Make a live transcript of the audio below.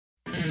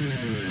Welcome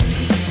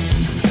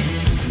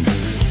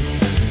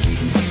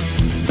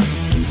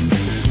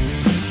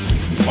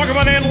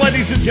on in,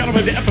 ladies and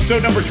gentlemen, to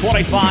episode number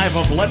 25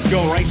 of Let's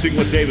Go Racing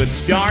with David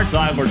Starr.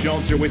 Tyler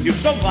Jones here with you.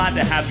 So glad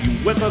to have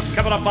you with us.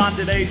 Coming up on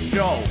today's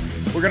show,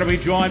 we're going to be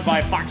joined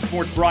by Fox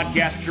Sports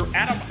broadcaster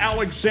Adam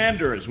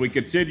Alexander as we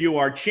continue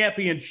our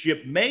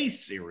Championship May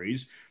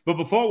series. But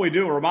before we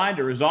do, a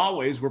reminder, as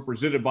always, we're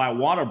presented by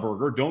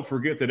Whataburger. Don't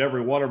forget that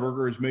every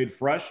Whataburger is made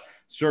fresh,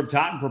 served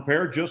hot, and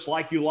prepared just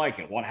like you like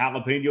it. Want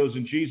jalapenos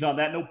and cheese on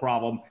that? No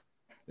problem.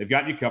 They've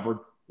got you covered.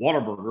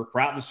 Whataburger,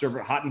 proud to serve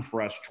it hot and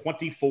fresh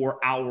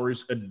 24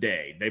 hours a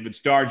day. David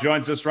Starr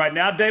joins us right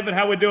now. David,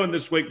 how we doing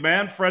this week,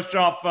 man? Fresh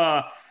off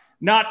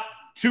not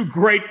too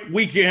great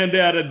weekend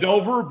at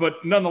Dover,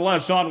 but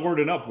nonetheless onward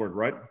and upward,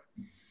 right?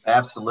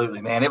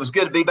 Absolutely, man. It was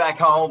good to be back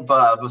home.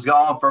 Was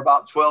gone for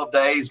about 12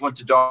 days, went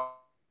to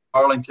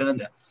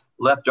Darlington,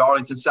 left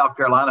Darlington, South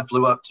Carolina,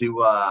 flew up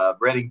to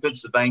Reading,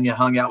 Pennsylvania,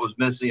 hung out with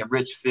Missy and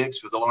Rich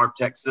Fix with Alarm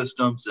Tech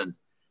Systems, and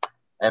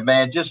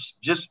man,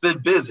 just been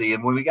busy.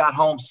 And when we got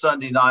home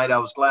Sunday night, I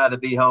was glad to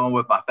be home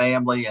with my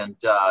family. And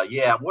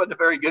yeah, it wasn't a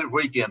very good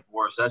weekend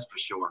for us, that's for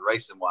sure,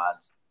 racing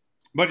wise.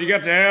 But you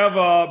got to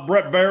have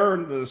Brett Baer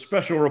and the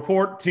special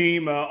report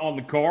team on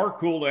the car.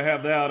 Cool to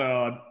have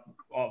that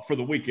for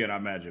the weekend, I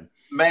imagine.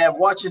 Man,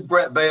 watching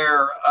Brett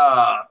Baer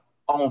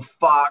on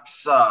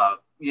Fox,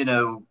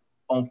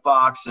 on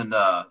Fox and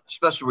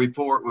special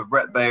report with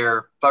Brett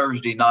Baer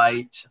Thursday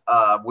night.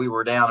 We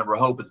were down in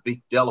Rehoboth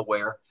Beach,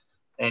 Delaware,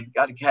 and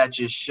got to catch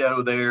his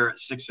show there at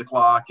 6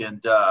 o'clock,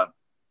 and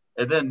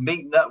then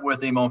meeting up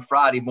with him on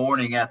Friday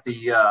morning at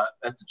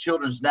the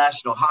Children's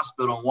National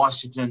Hospital in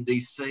Washington,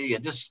 D.C.,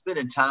 and just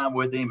spending time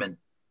with him. And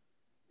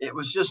it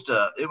was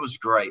it was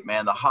great,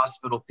 man. The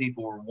hospital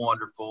people were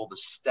wonderful, the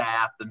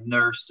staff, the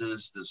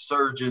nurses, the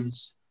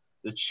surgeons,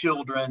 the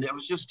children. It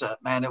was just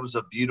it was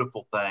a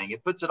beautiful thing.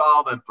 It puts it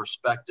all in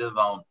perspective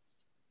on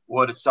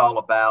what it's all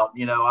about.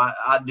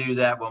 I knew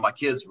that when my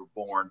kids were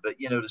born, but,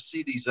 to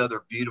see these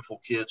other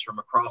beautiful kids from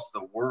across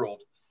the world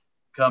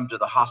come to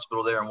the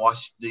hospital there in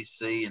Washington,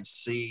 D.C., and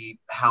see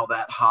how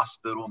that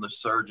hospital and the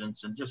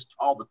surgeons and just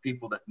all the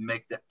people that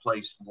make that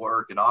place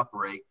work and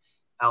operate,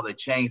 how they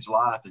change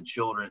life and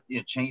children,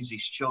 change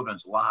these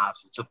children's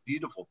lives. It's a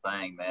beautiful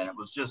thing, man. It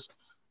was just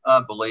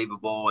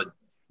unbelievable. And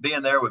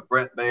being there with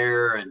Brett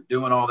Baer and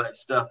doing all that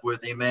stuff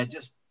with him, man,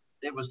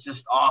 it was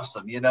just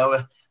awesome.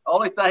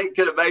 Only thing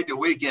could have made the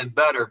weekend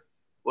better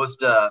was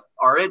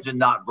our engine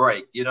not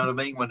break. You know what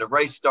I mean? When the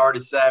race started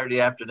Saturday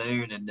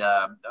afternoon and,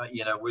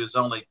 we was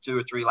only 2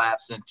 or 3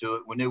 laps into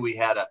it, we knew we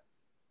had a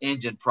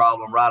engine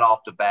problem right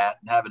off the bat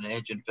and having an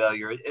engine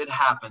failure. It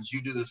happens.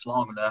 You do this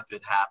long enough,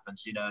 it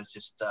happens.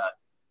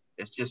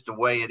 It's just the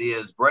way it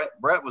is.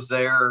 Brett was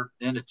there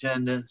in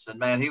attendance, and,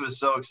 man, he was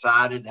so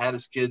excited, had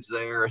his kids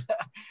there,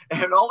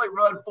 and only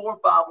run 4 or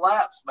 5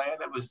 laps, man.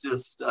 It was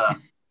just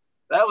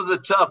that was a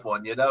tough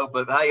one,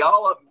 but hey,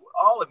 all of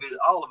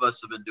us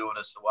have been doing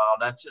this a while,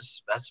 and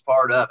that's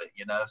part of it,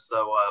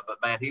 so but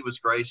man, he was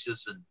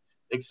gracious and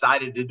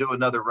excited to do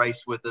another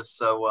race with us.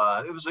 So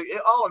it was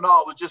all in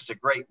all, it was just a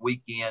great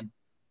weekend.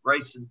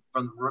 Racing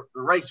from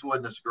the race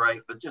wasn't as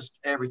great, but just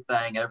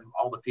everything,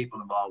 all the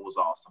people involved was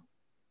awesome.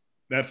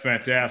 That's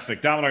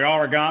fantastic. Dominic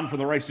Aragon from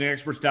the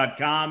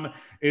RacingExperts.com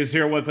is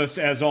here with us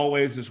as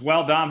always as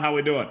well. Dom, how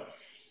we doing?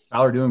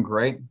 Tyler, doing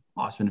great.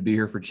 Awesome to be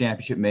here for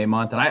Championship May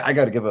month. And I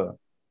got to give a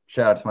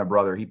shout out to my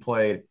brother. He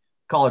played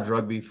college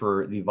rugby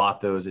for the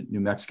Vatos at New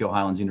Mexico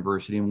Highlands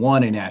University and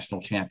won a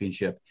national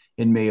championship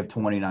in May of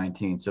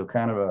 2019. So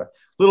kind of a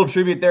little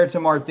tribute there to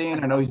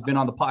Martin. I know he's been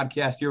on the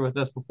podcast here with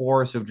us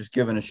before, so just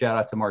giving a shout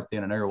out to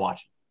Martin. I know you're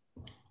watching.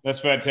 That's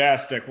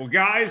fantastic. Well,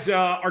 guys,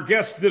 our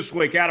guest this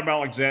week, Adam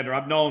Alexander,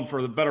 I've known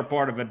for the better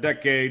part of a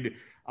decade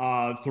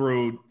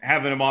through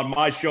having him on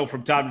my show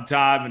from time to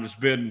time, and has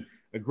been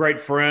a great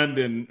friend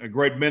and a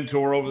great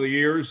mentor over the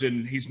years.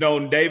 And he's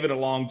known David a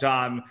long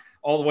time,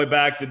 all the way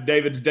back to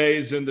David's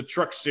days in the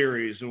truck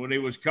series. And when he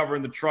was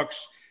covering the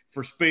trucks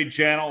for Speed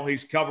Channel,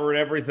 he's covered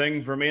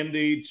everything from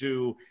Indy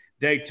to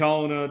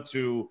Daytona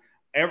to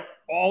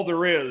all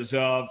there is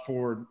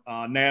for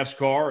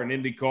NASCAR and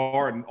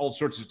IndyCar and all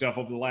sorts of stuff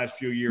over the last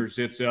few years.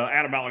 It's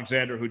Adam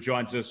Alexander who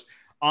joins us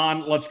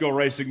on Let's Go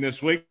Racing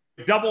this week.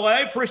 Double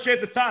A, appreciate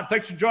the time.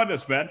 Thanks for joining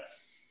us, man.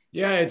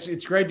 Yeah,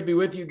 it's great to be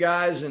with you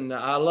guys, and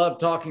I love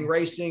talking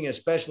racing,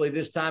 especially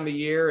this time of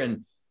year.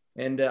 And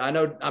I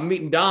know I'm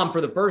meeting Dom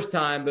for the first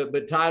time,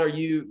 but Tyler,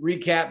 you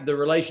recapped the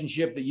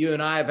relationship that you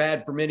and I have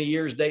had for many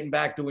years, dating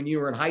back to when you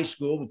were in high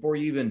school, before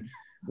you even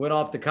went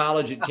off to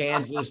college at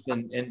Kansas.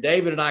 And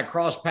David and I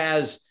crossed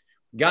paths,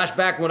 gosh,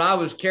 back when I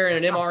was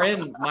carrying an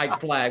MRN mic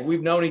flag.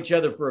 We've known each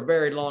other for a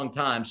very long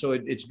time, so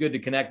it's good to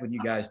connect with you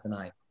guys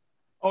tonight.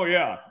 Oh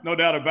yeah, no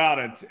doubt about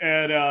it.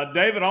 And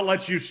David, I'll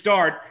let you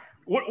start.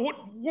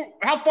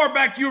 How far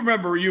back do you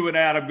remember you and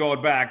Adam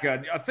going back?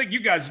 I think you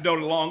guys have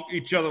known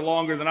each other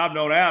longer than I've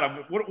known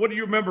Adam. What do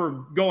you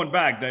remember going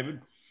back, David?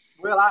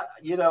 Well,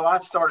 I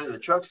started the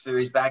truck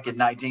series back in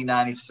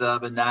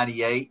 1997,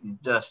 98, and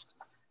just,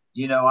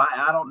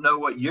 I don't know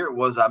what year it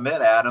was I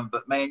met Adam,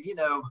 but man,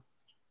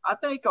 I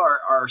think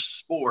our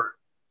sport,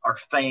 our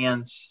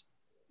fans,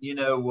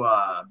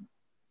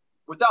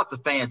 without the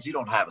fans, you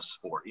don't have a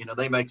sport.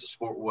 They make the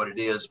sport what it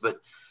is. But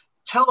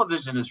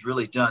television has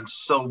really done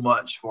so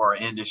much for our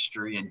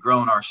industry and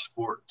grown our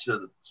sport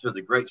to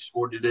the great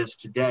sport it is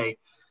today.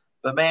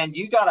 But, man,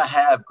 you got to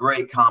have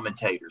great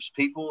commentators,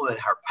 people that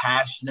are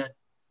passionate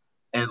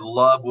and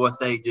love what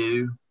they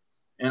do.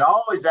 And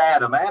always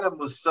Adam. Adam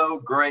was so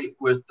great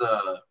with,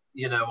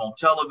 on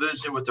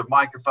television with the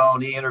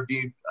microphone. He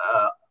interviewed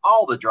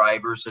all the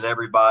drivers and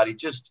everybody.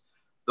 Just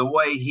the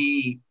way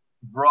he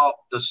brought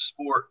the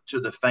sport to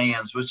the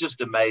fans was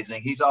just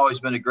amazing. He's always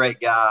been a great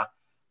guy,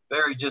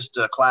 very just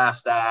a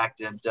class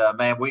act. And,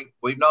 man,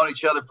 we've known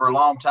each other for a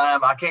long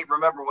time. I can't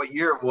remember what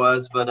year it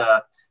was, but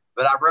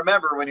I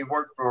remember when he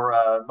worked for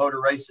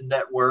Motor Racing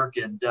Network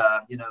and,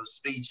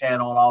 Speed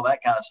Channel and all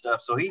that kind of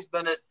stuff. So he's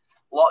been at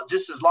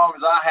just as long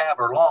as I have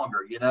or longer,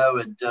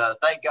 and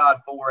thank God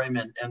for him.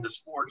 And the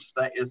sports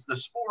thing is the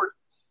sport.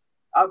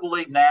 I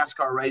believe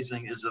NASCAR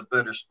racing is a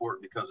better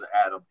sport because of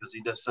Adam, because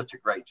he does such a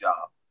great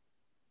job.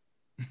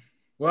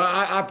 Well,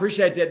 I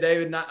appreciate that,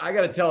 David. And I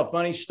got to tell a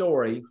funny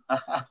story.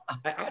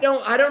 I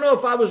don't know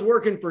if I was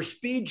working for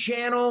Speed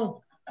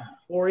Channel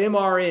or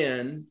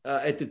MRN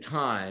at the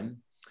time,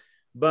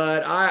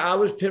 but I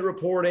was pit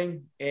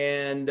reporting,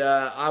 and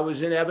I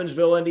was in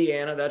Evansville,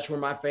 Indiana. That's where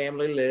my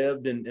family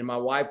lived, and my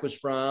wife was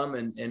from,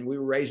 and we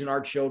were raising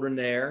our children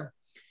there.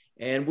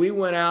 And we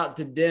went out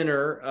to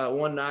dinner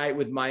one night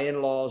with my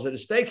in-laws at a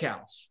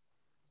steakhouse.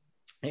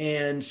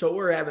 And so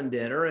we're having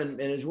dinner, and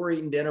as we're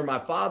eating dinner, my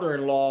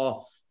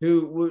father-in-law,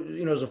 who,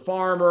 is a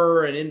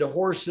farmer and into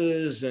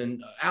horses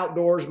and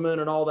outdoorsman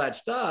and all that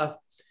stuff,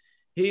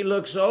 he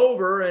looks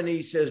over and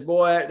he says,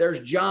 boy, there's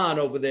John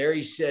over there.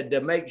 He said,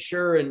 make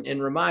sure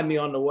and remind me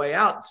on the way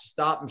out,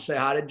 stop and say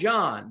hi to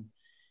John.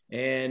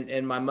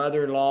 And my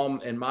mother-in-law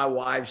and my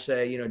wife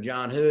say,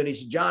 John who? And he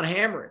said, John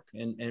Hamrick.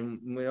 And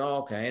we,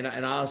 okay.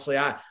 And honestly,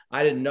 I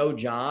didn't know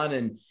John.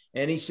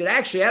 And he said,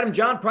 actually, Adam,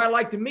 John probably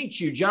like to meet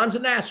you. John's a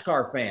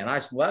NASCAR fan. I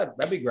said, well,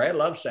 that'd be great. I'd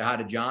love to say hi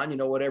to John,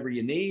 whatever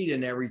you need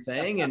and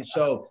everything. And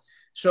so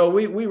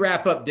we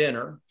wrap up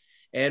dinner.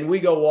 And we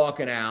go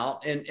walking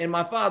out, and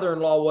my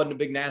father-in-law wasn't a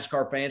big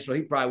NASCAR fan, so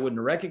he probably wouldn't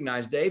have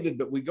recognized David,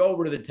 but we go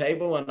over to the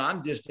table, and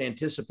I'm just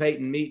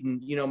anticipating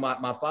meeting,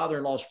 my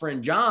father-in-law's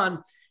friend,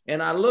 John,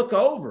 and I look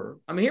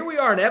over. I mean, here we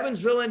are in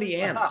Evansville,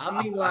 Indiana.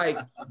 I mean,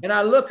 and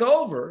I look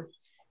over,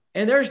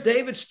 and there's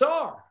David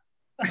Starr.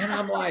 And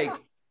I'm like,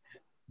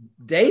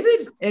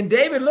 David? And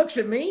David looks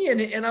at me,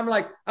 and I'm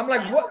like,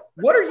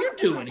 what are you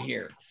doing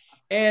here?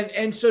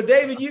 And so,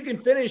 David, you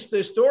can finish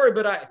this story,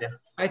 but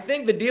I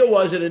think the deal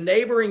was at a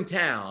neighboring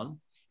town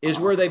is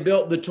where they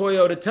built the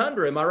Toyota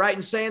Tundra. Am I right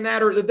in saying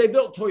that? Or that they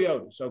built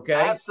Toyotas, okay?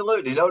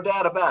 Absolutely. No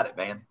doubt about it,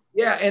 man.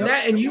 Yeah,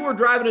 and you were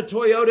driving a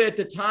Toyota at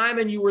the time,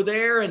 and you were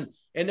there, and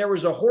there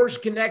was a horse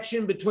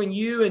connection between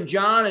you and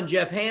John and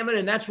Jeff Hammond,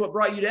 and that's what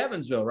brought you to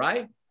Evansville,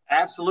 right?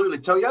 Absolutely.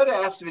 Toyota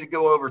asked me to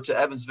go over to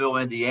Evansville,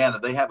 Indiana.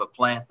 They have a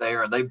plant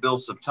there, and they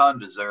built some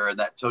Tundras there in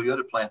that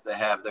Toyota plant they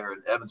have there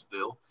in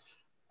Evansville.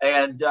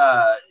 And,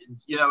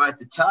 at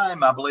the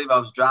time, I believe I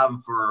was driving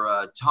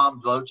for Tom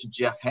Loach and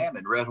Jeff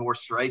Hammond, Red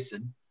Horse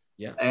Racing,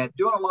 and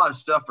doing a lot of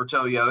stuff for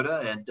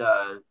Toyota. And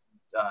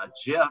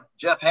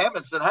Jeff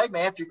Hammond said, hey,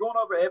 man, if you're going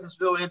over to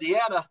Evansville,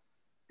 Indiana,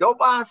 go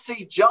by and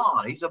see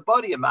John. He's a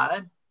buddy of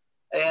mine.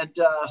 And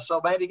so,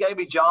 man, he gave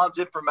me John's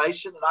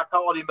information, and I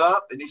called him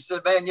up. And he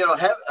said, man,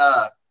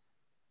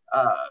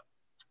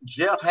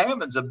 Jeff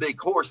Hammond's a big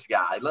horse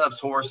guy. He loves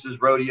horses,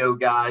 rodeo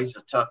guy. He's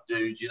a tough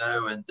dude,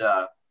 and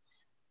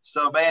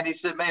so, man, he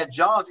said, man,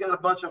 John's got a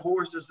bunch of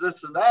horses,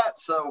 this and that.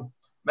 So,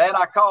 man,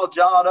 I called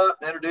John up,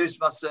 introduced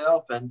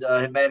myself, and,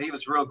 man, he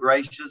was real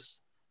gracious.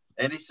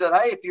 And he said,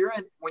 hey,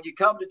 when you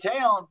come to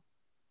town,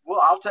 well,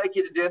 I'll take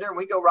you to dinner, and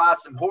we go ride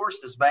some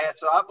horses, man.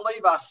 So I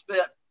believe I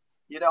spent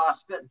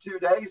 2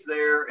 days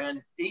there,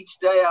 and each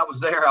day I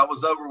was there, I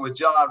was over with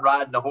John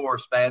riding the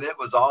horse, man. It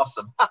was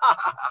awesome.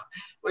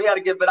 We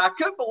had but I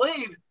couldn't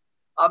believe,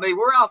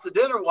 we're out to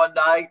dinner one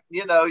night,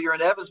 you're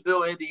in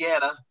Evansville,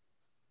 Indiana.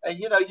 And,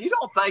 you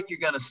don't think you're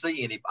going to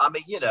see any,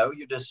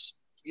 you're just,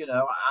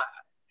 I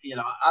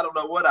don't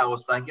know what I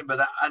was thinking, but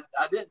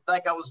I didn't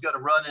think I was going to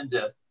run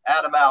into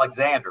Adam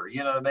Alexander,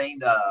 you know what I mean?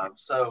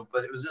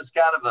 But it was just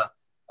kind of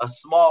a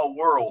small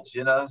world,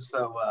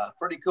 so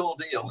pretty cool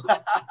deal.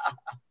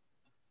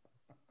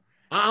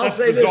 I'll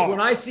say this,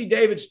 when I see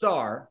David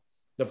Starr,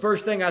 the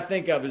first thing I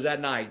think of is that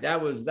night. That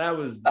was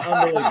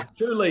unbelievable.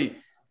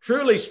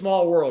 Truly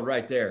small world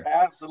right there.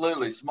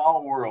 Absolutely.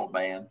 Small world,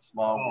 man.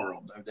 Small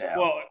world, no doubt.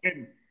 Well,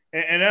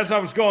 and as I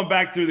was going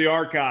back through the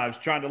archives,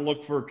 trying to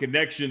look for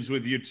connections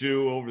with you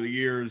two over the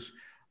years,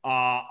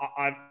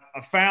 I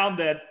found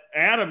that,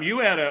 Adam, you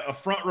had a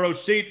front row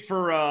seat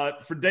for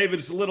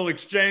David's little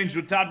exchange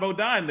with Todd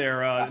Bodine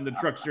there in the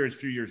Truck Series a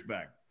few years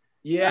back.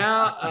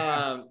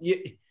 Yeah.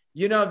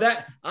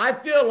 That I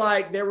feel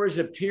like there was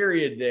a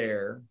period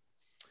there.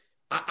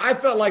 I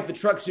felt like the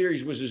Truck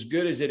Series was as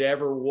good as it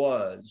ever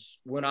was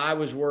when I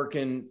was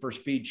working for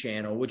Speed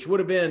Channel, which would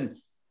have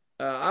been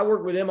I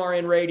worked with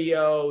MRN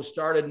Radio,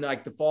 started in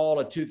like the fall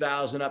of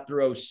 2000 up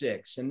through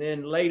 06. And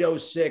then late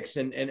 06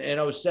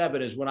 and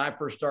 07 is when I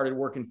first started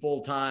working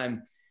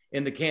full-time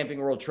in the Camping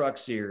World Truck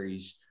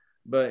Series.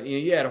 But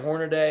you had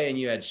Hornaday and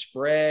you had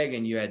Sprague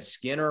and you had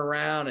Skinner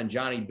around and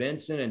Johnny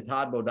Benson and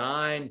Todd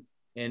Bodine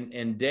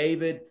and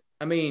David.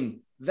 I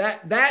mean,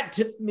 that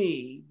to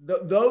me,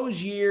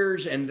 those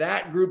years and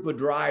that group of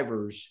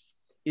drivers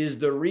is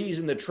the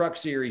reason the Truck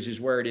Series is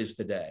where it is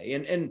today.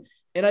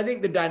 And I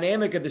think the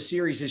dynamic of the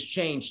series has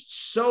changed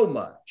so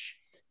much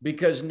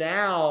because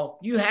now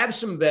you have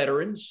some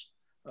veterans,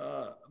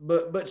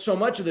 but so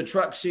much of the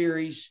Truck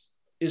Series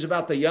is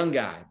about the young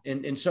guy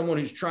and someone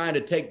who's trying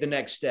to take the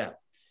next step.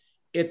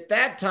 At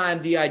that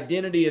time, the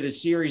identity of the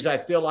series, I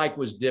feel like,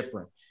 was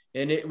different.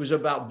 And it was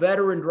about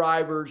veteran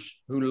drivers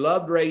who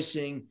loved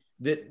racing,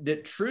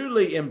 that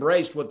truly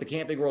embraced what the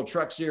Camping World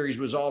Truck Series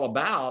was all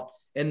about.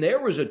 And there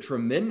was a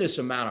tremendous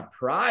amount of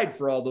pride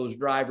for all those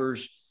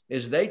drivers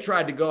as they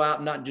tried to go out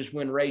and not just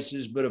win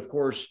races, but of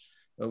course,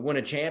 win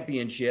a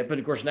championship. And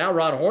of course, now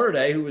Ron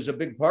Hornaday, who was a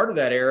big part of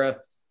that era,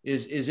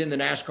 is in the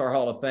NASCAR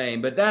Hall of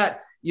Fame. But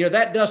that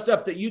dust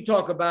up that you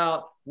talk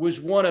about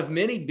was one of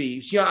many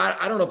beefs.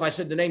 I don't know if I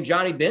said the name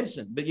Johnny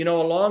Benson, but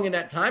along in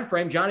that time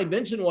frame, Johnny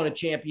Benson won a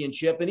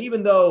championship. And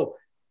even though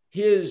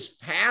his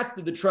path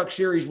to the Truck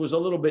Series was a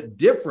little bit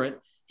different,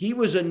 he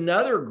was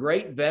another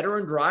great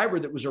veteran driver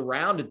that was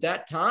around at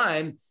that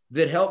time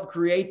that helped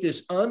create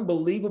this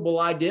unbelievable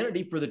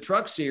identity for the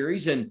Truck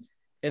Series. And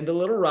the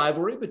little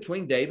rivalry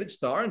between David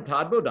Starr and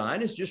Todd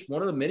Bodine is just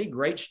one of the many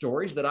great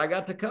stories that I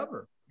got to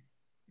cover.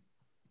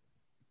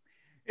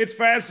 It's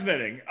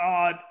fascinating.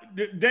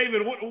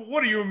 David,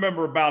 what do you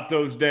remember about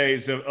those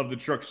days of the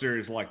Truck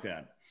Series like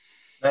that?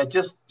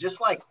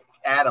 Just like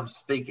Adam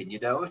speaking,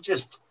 it's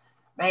just,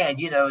 man,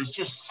 it's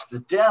just the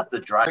depth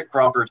of driving. Rick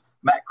Crawford,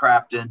 Matt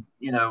Crafton,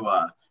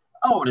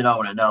 on and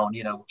on and on,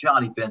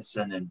 Johnny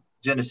Benson and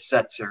Dennis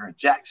Setzer and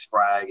Jack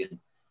Sprague and,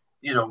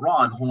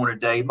 Ron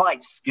Hornaday,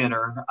 Mike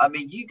Skinner. I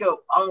mean, you go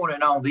on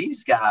and on.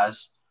 These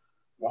guys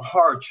were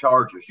hard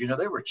chargers.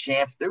 They were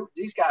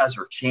these guys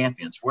were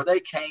champions. Where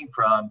they came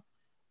from,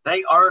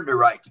 they earned the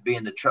right to be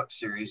in the Truck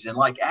Series. And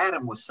like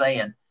Adam was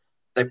saying,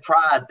 the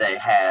pride they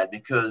had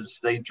because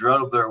they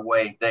drove their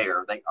way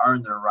there. They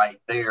earned their right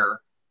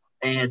there.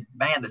 And,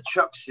 man, the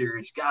Truck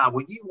Series, God,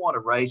 when you want to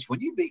race, when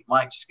you beat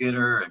Mike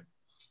Skinner and,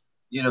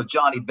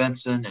 Johnny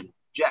Benson and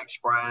Jack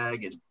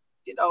Sprague and,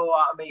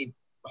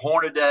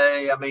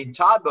 Hornaday,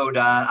 Todd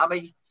Bodine,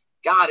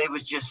 God, it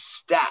was just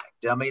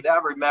stacked. I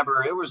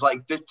remember it was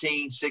like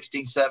 15,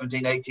 16,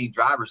 17, 18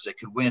 drivers that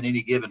could win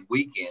any given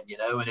weekend,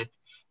 and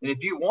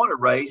if you want to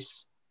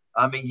race,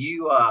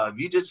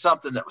 you did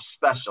something that was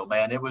special,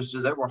 man. They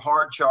were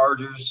hard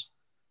chargers.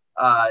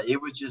 They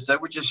were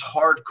just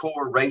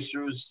hardcore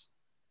racers.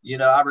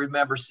 I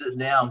remember sitting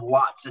down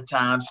lots of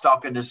times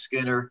talking to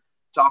Skinner,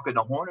 talking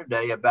to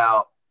Hornaday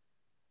about,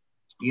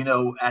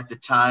 at the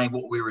time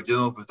what we were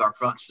doing with our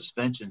front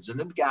suspensions. And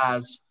them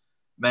guys,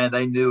 man,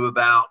 they knew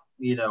about,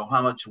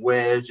 how much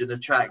wedge in the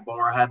track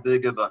bar, how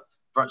big of a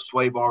front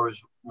sway bar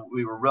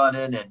we were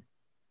running, and,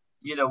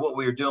 what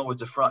we were doing with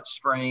the front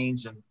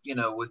springs. And,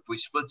 we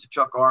split the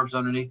truck arms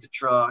underneath the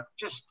truck.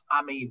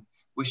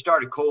 We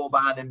started coil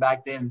binding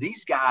back then.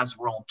 These guys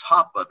were on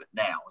top of it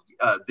then.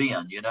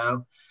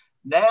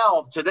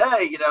 Now,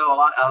 today,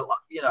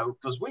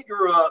 because we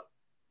grew up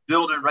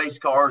building race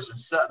cars and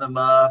setting them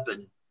up.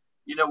 And,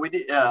 we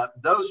did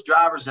those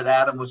drivers that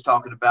Adam was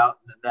talking about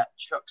in that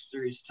Truck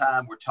Series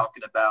time we're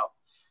talking about,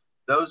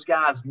 those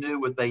guys knew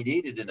what they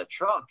needed in a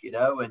truck,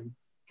 and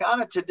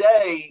kind of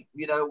today,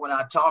 when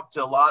I talk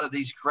to a lot of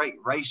these great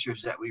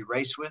racers that we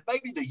race with,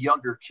 maybe the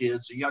younger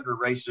kids, the younger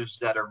racers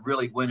that are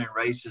really winning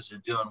races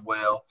and doing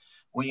well,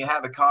 when you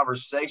have a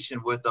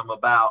conversation with them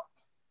about,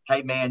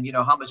 hey, man,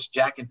 how much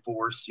jacking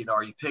force,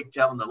 are you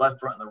pigtailing the left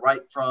front and the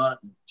right front,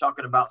 and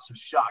talking about some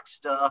shock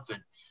stuff.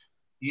 And,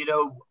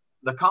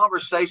 the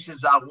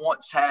conversations I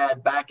once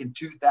had back in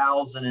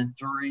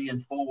 2003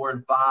 and 4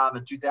 and 5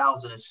 and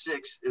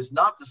 2006 is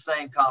not the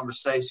same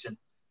conversation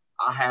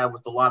I have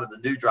with a lot of the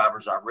new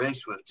drivers I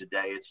race with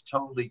today. It's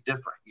totally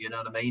different. You know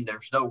what I mean?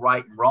 There's no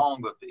right and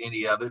wrong with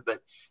any of it,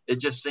 but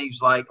it just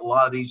seems like a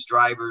lot of these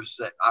drivers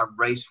that I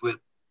raced with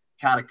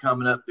kind of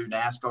coming up through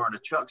NASCAR and the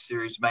Truck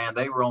Series, man,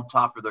 they were on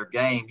top of their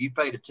game. You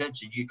paid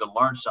attention, you could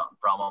learn something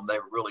from them. They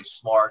were really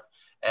smart,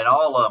 and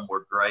all of them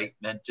were great.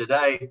 And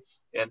today,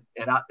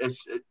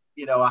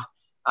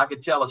 I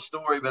could tell a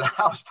story, but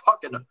I was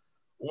talking to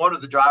one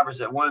of the drivers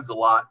that wins a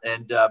lot,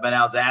 and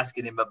I was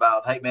asking him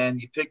about, hey, man,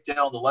 you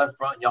pigtail on the left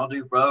front, y'all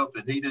do both.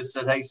 And he just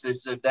said, hey,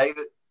 said,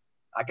 David,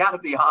 I got to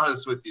be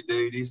honest with you,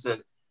 dude. He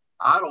said,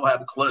 I don't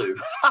have a clue.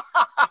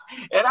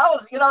 And I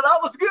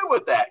was good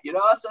with that.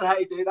 I said,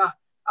 hey, dude,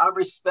 I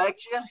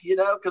respect you,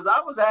 because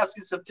I was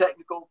asking some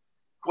technical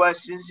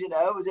questions,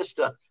 just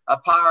a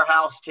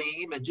powerhouse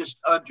team and just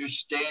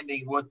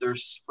understanding what their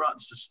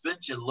front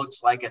suspension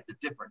looks like at the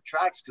different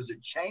tracks, because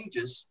it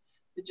changes.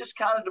 It just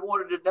kind of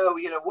wanted to know,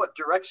 what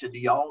direction do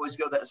you always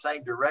go that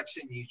same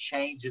direction? You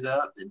change it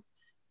up, and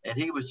And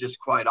he was just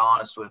quite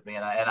honest with me,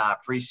 and I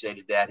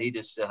appreciated that. He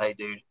just said, "Hey,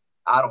 dude,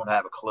 I don't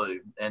have a clue,"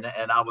 and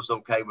I was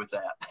okay with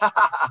that.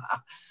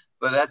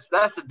 But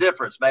that's the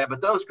difference, man.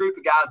 But those group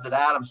of guys that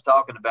Adam's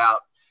talking about,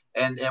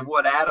 and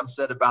what Adam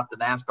said about the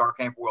NASCAR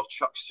Camping World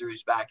Truck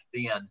Series back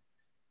then,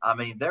 I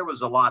mean, there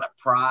was a lot of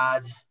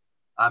pride.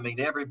 I mean,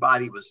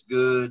 everybody was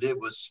good. It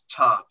was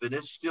tough, and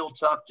it's still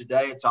tough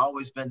today. It's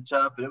always been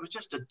tough, but it was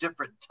just a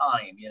different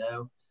time, you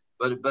know.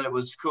 But it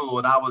was cool,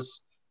 and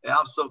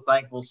I'm so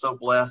thankful, so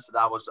blessed that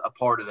I was a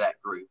part of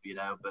that group, you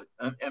know. But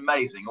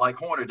amazing, like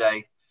Horner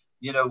Day,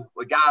 you know,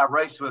 a guy I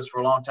raced with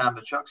for a long time in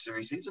the Truck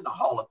Series. He's in the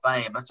Hall of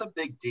Fame. That's a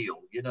big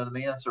deal. You know what I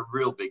mean? That's a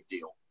real big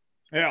deal.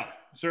 Yeah,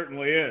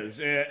 certainly is.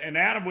 And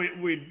Adam,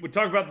 we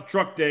talked about the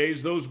truck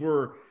days.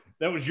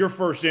 That was your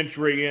first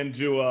entry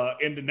into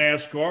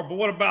NASCAR. But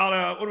what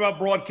about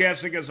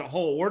broadcasting as a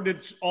whole? Where did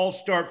it all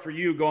start for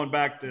you, going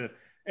back to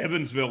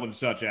Evansville and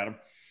such, Adam?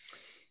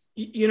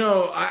 You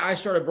know, I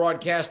started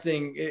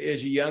broadcasting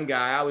as a young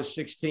guy. I was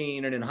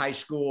 16, and in high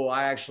school,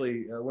 I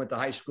actually went to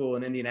high school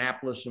in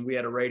Indianapolis, and we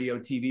had a radio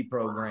TV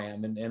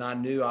program, and I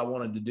knew I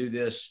wanted to do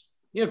this,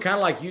 you know, kind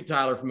of like you,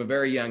 Tyler, from a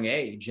very young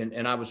age.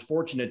 And I was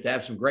fortunate to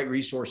have some great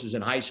resources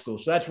in high school.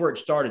 So that's where it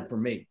started for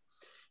me,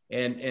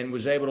 and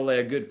was able to lay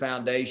a good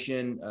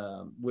foundation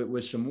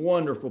with some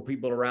wonderful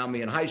people around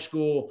me in high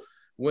school.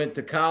 Went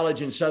to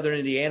college in Southern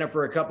Indiana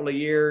for a couple of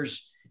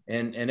years.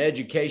 And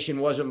education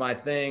wasn't my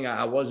thing.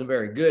 I wasn't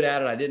very good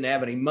at it. I didn't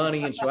have any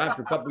money. And so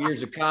after a couple of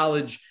years of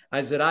college, I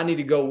said, I need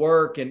to go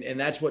work. And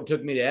that's what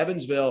took me to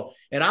Evansville.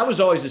 And I was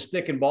always a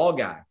stick and ball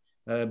guy,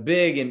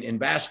 big in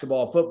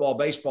basketball, football,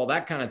 baseball,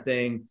 that kind of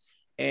thing,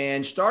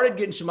 and started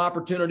getting some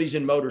opportunities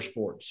in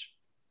motorsports.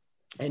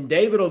 And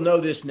David will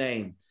know this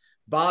name,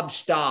 Bob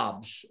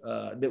Stobbs,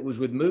 that was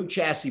with Moog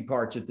Chassis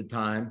Parts at the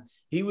time.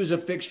 He was a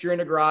fixture in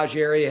the garage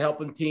area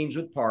helping teams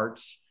with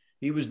parts.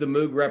 He was the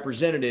Moog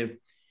representative.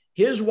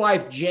 His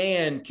wife,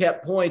 Jan,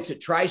 kept points at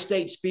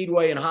Tri-State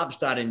Speedway in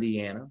Hopstadt,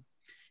 Indiana.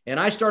 And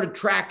I started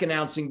track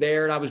announcing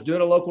there, and I was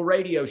doing a local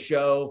radio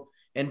show.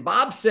 And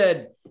Bob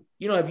said,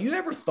 you know, have you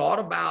ever thought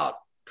about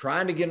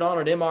trying to get on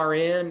an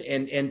MRN?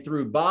 And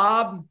through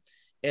Bob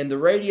and the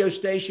radio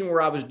station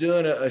where I was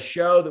doing a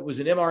show that was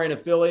an MRN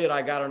affiliate,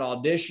 I got an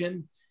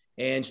audition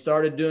and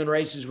started doing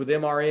races with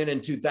MRN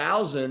in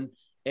 2000.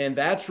 And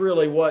that's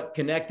really what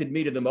connected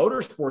me to the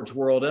motorsports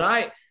world.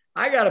 And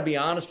I got to be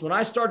honest, when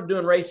I started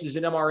doing races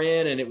in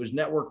MRN and it was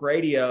network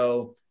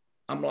radio,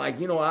 I'm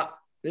like, you know,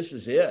 this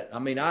is it. I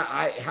mean,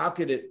 how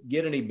could it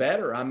get any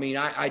better? I mean,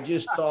 I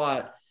just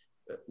thought,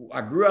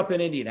 I grew up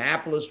in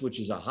Indianapolis, which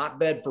is a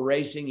hotbed for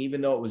racing, even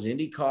though it was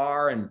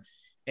IndyCar.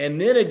 And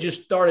then it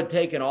just started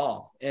taking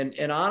off.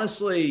 And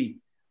honestly,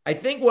 I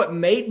think what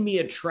made me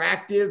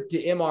attractive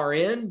to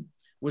MRN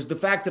was the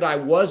fact that I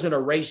wasn't a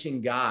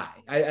racing guy.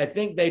 I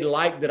think they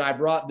liked that I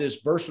brought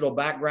this versatile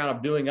background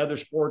of doing other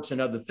sports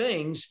and other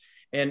things.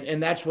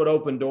 And that's what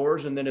opened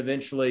doors. And then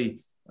eventually,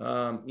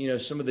 you know,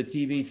 some of the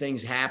TV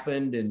things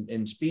happened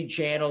and Speed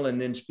Channel, and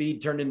then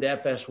Speed turned into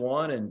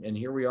FS1. And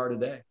here we are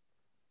today.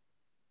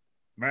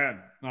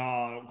 Man,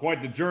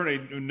 quite the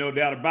journey, no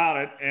doubt about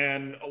it.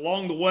 And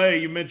along the way,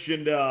 you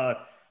mentioned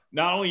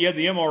not only you had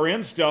the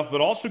MRN stuff,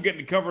 but also getting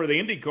to cover the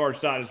IndyCar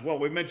side as well.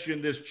 We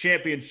mentioned this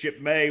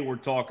Championship May we're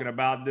talking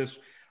about, this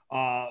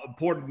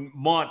important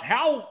month.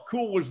 How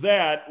cool was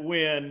that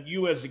when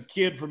you, as a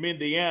kid from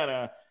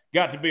Indiana,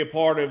 got to be a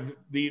part of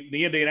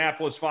the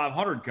Indianapolis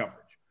 500 coverage?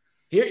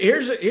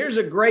 Here's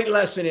a great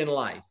lesson in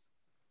life.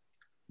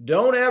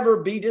 Don't ever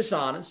be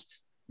dishonest,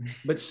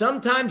 but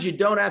sometimes you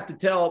don't have to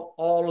tell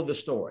all of the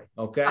story,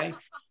 okay?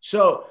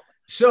 So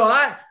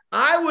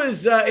I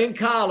was in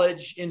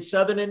college in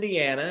Southern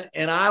Indiana,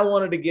 and I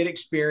wanted to get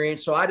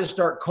experience, so I just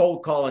started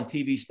cold calling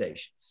TV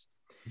stations.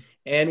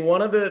 And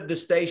one of the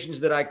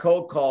stations that I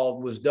cold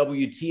called was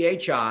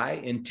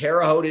WTHI in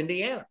Terre Haute,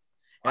 Indiana.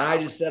 And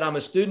I just said, I'm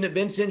a student at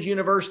Vincennes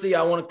University.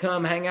 I want to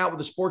come hang out with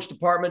the sports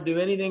department, do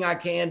anything I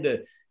can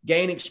to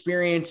gain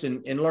experience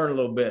and learn a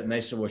little bit. And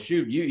they said, well,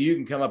 shoot, you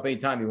can come up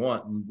anytime you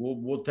want, and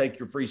we'll take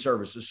your free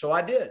services. So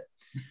I did.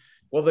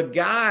 Well, the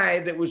guy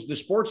that was the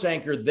sports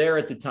anchor there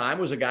at the time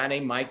was a guy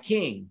named Mike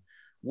King.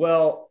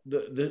 Well,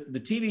 the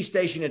TV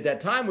station at that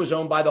time was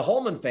owned by the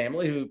Holman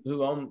family,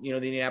 who owned, you know,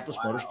 the Indianapolis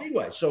Motor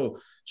Speedway. So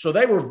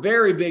they were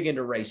very big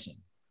into racing.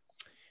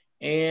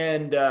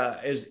 And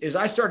as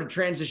I started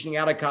transitioning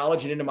out of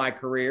college and into my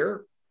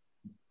career,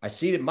 I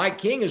see that Mike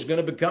King is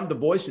going to become the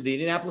voice of the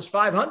Indianapolis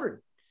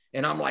 500.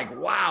 And I'm like,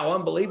 wow,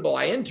 unbelievable.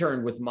 I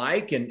interned with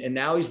Mike, and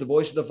now he's the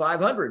voice of the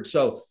 500.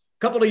 So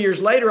couple of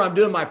years later, I'm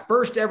doing my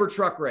first ever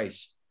truck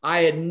race.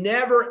 I had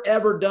never,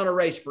 ever done a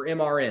race for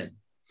MRN.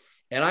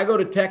 And I go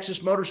to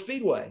Texas Motor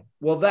Speedway.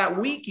 Well, that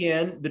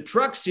weekend, the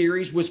truck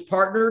series was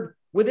partnered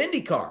with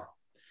IndyCar.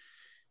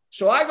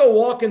 So I go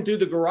walking through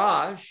the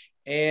garage,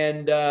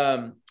 and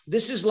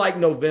this is like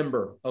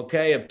November,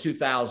 okay, of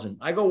 2000.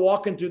 I go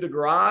walking through the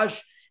garage,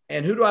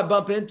 and who do I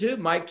bump into?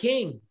 Mike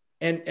King.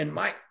 And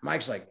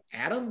Mike's like,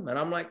 Adam? And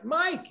I'm like,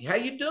 Mike, how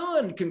you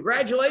doing?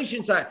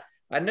 Congratulations.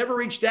 I never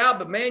reached out,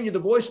 but man, you're the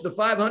voice of the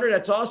 500.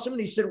 That's awesome. And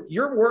he said,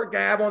 your work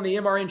I have on the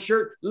MRN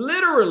shirt,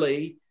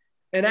 literally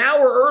an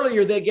hour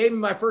earlier, they gave me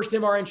my first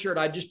MRN shirt.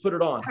 I just put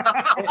it on.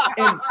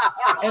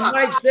 And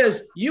Mike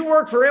says, you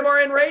work for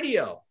MRN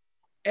Radio.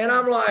 And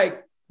I'm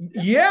like,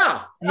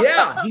 yeah.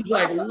 He's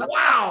like,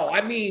 wow.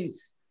 I mean,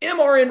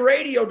 MRN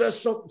Radio does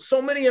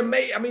so many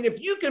amazing. I mean,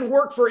 if you can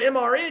work for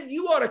MRN,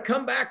 you ought to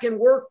come back and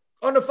work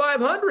on the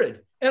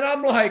 500. And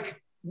I'm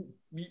like,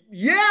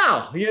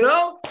 yeah,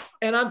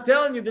 and I'm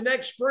telling you, the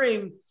next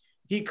spring,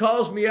 he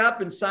calls me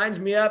up and signs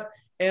me up.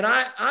 And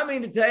I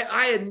mean to tell you,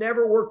 I had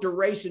never worked a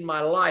race in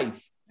my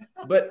life,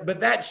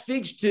 but that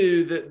speaks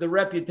to the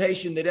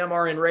reputation that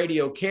MRN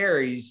Radio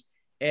carries.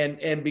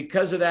 And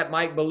because of that,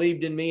 Mike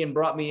believed in me and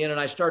brought me in, and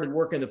I started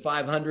working the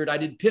 500. I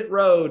did pit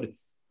road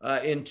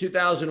in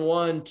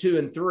 2001, 2,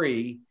 and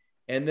 3.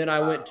 And then I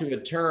went to a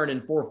turn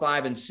in 4,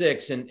 5, and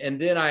 6. And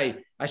then I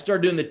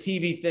started doing the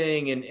TV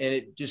thing, and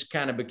it just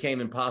kind of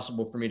became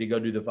impossible for me to go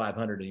do the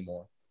 500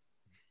 anymore.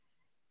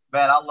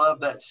 Man, I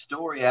love that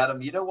story,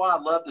 Adam. You know why I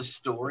love this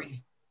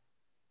story?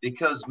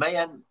 Because,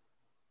 man,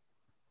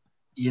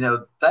 I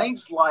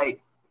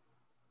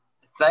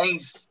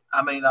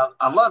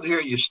love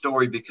hearing your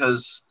story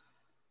because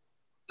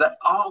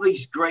all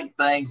these great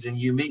things, and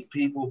you meet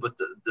people, but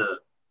the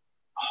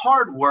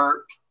hard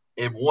work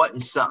and wanting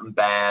something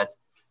bad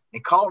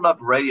and calling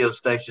up a radio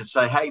station and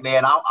say, hey,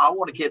 man, I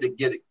want to get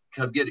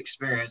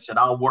experience and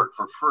I'll work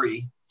for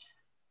free.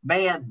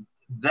 Man,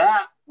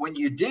 that when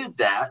you did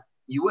that,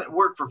 you went and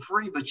worked for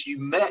free, but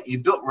you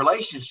built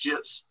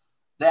relationships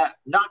that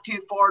not too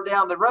far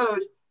down the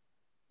road,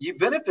 you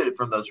benefited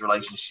from those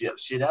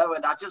relationships, and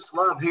I just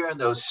love hearing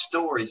those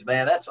stories,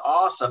 man. That's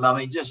awesome. I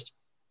mean,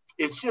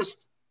 it's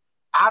just,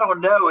 I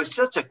don't know. It's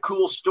such a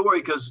cool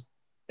story because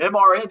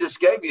MRN just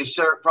gave you a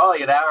shirt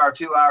probably an hour or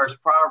 2 hours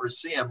prior to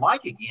seeing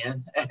Mike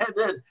again. And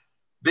then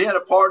being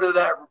a part of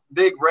that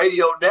big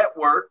radio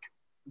network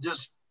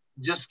just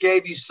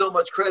gave you so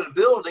much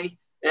credibility.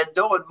 And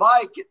knowing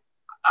Mike,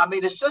 I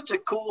mean, it's such a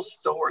cool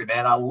story,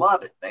 man. I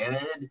love it, man.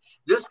 And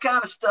this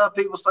kind of stuff,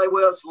 people say,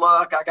 well, it's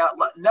luck. I got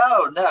luck.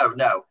 No.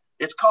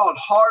 It's called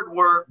hard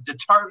work,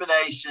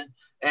 determination,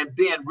 and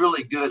being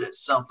really good at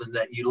something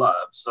that you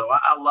love. So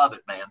I love it,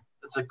 man.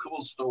 It's a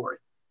cool story.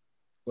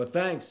 Well,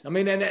 thanks. I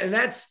mean, and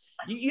that's,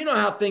 you know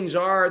how things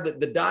are, that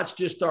the dots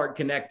just start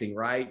connecting,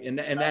 right? And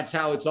that's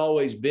how it's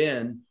always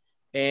been.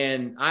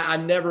 And I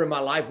never in my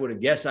life would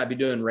have guessed I'd be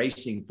doing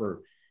racing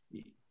for,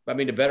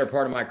 the better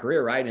part of my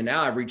career, right? And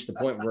now I've reached the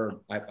point where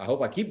I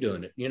hope I keep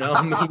doing it,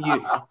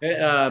 but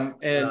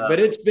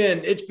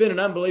it's been an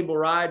unbelievable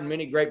ride and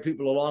many great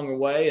people along the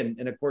way.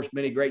 And of course,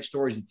 many great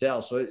stories to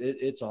tell. So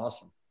it's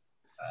awesome.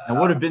 And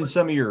what have been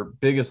some of your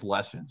biggest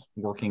lessons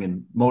working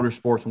in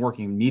motorsports and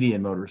working media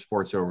in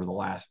motorsports over the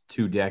last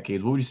 2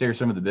 decades? What would you say are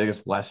some of the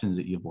biggest lessons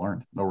that you've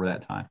learned over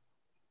that time?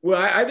 Well,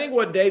 I think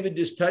what David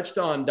just touched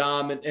on,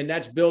 Dom, and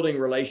that's building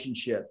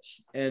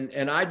relationships.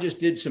 And I just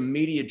did some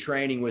media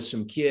training with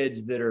some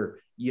kids that are,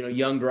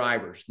 young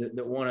drivers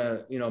that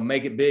want to,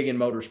 make it big in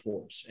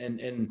motorsports.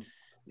 And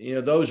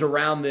those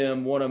around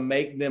them want to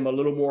make them a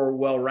little more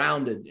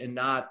well-rounded and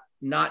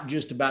not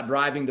just about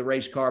driving the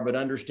race car, but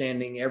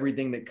understanding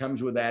everything that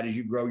comes with that as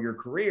you grow your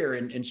career.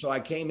 And so I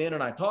came in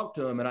and I talked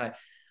to him and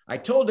I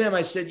told him,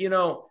 I said,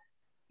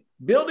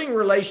 building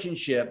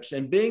relationships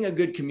and being a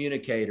good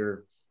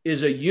communicator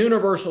is a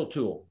universal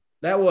tool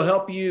that will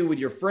help you with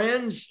your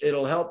friends.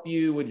 It'll help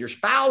you with your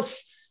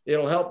spouse.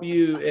 It'll help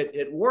you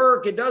at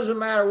work. It doesn't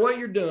matter what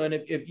you're doing.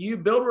 If you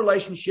build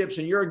relationships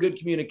and you're a good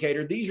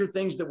communicator, these are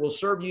things that will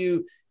serve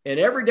you in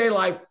everyday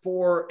life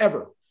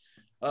forever.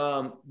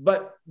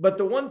 But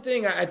the one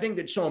thing I think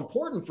that's so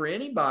important for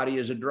anybody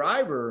as a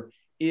driver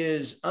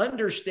is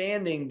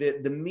understanding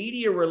that the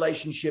media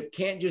relationship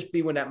can't just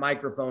be when that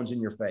microphone's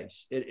in your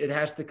face. It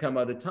has to come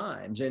other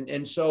times.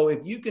 And so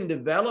if you can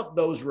develop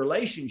those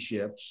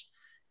relationships,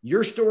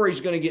 your story is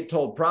going to get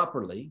told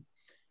properly.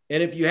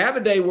 And if you have a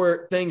day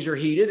where things are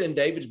heated, and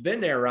David's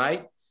been there,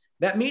 right?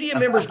 That media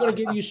member is going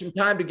to give you some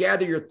time to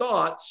gather your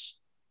thoughts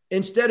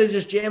instead of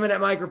just jamming that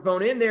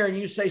microphone in there and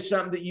you say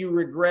something that you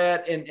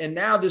regret. And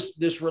now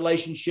this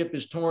relationship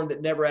is torn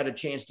that never had a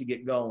chance to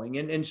get going.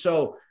 And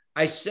so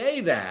I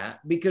say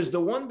that because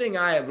the one thing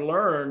I have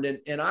learned,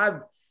 and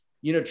I've,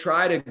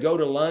 tried to go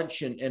to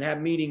lunch and have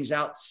meetings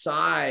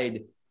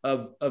outside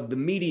of the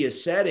media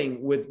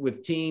setting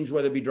with teams,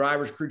 whether it be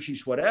drivers, crew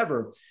chiefs,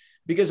 whatever,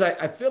 because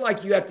I feel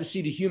like you have to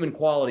see the human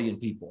quality in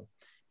people.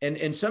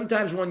 And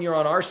sometimes when you're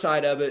on our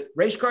side of it,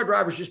 race car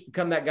drivers just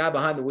become that guy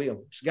behind the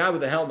wheel. It's the guy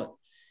with the helmet.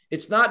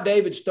 It's not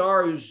David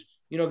Starr who's,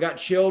 got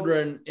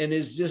children and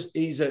he's just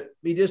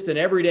an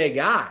everyday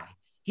guy.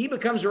 He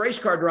becomes a race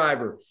car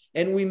driver.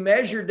 And we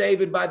measure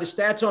David by the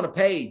stats on a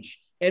page.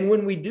 And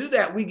when we do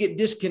that, we get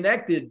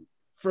disconnected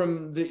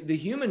from the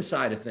human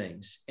side of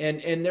things.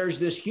 And there's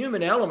this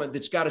human element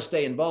that's got to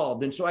stay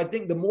involved. And so I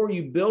think the more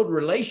you build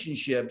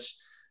relationships,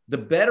 the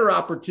better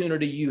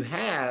opportunity you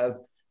have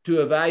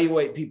to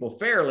evaluate people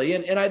fairly.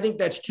 And I think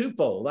that's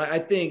twofold. I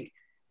think,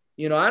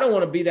 I don't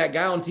want to be that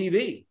guy on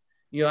TV.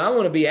 I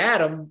want to be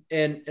Adam,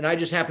 and I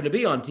just happen to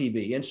be on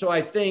TV. And so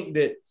I think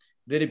that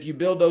if you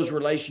build those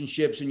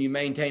relationships and you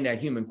maintain that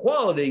human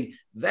quality,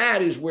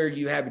 that is where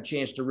you have a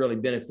chance to really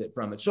benefit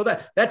from it. So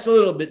that's a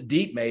little bit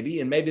deep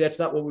maybe, and maybe that's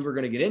not what we were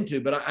going to get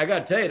into, but I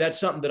got to tell you, that's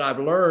something that I've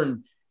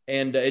learned,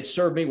 and it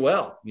served me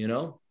well,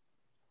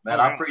 Man,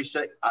 I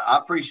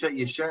appreciate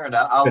you sharing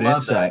that. I Good love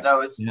insight. that.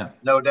 No, it's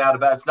no doubt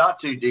about it. It's not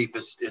too deep.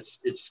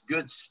 It's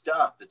good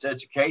stuff. It's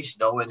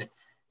educational, and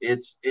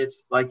it's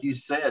like you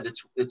said,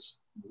 it's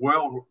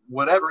well,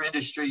 whatever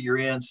industry you're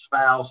in,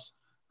 spouse,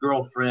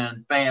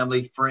 girlfriend,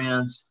 family,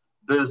 friends,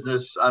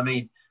 business. I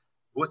mean,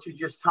 what you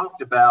just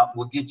talked about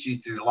will get you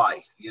through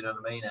life. You know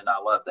what I mean? And I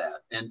love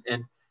that. And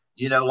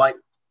like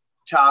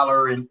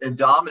Tyler and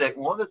Dominic,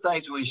 one of the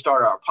things when we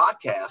started our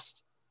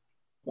podcast,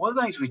 one of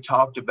the things we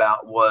talked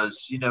about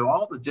was,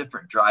 all the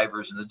different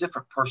drivers and the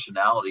different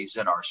personalities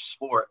in our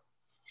sport.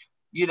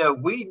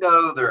 We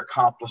know their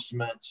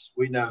accomplishments,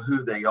 we know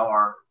who they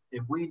are,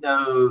 and we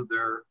know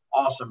they're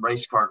awesome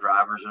race car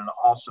drivers and an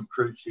awesome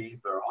crew chief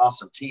or an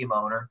awesome team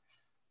owner.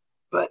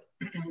 But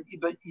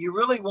you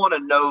really want to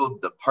know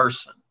the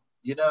person.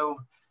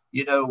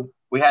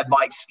 We had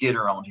Mike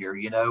Skidder on here,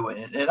 and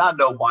I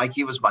know Mike.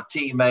 He was my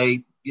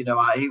teammate. He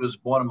was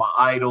one of my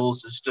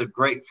idols. Just a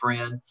great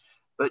friend.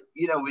 But,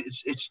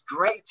 it's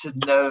great to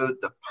know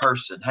the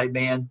person. Hey,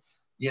 man,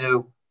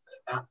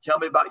 tell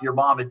me about your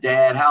mom and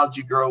dad. How'd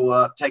you grow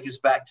up? Take us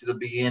back to the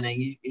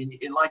beginning.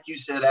 And like you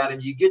said, Adam,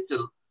 you get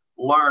to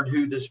learn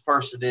who this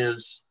person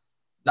is.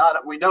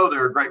 We know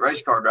they're a great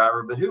race car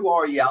driver, but who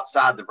are you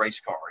outside the race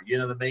car? You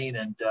know what I mean?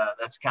 And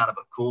that's kind of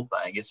a cool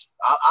thing.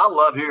 I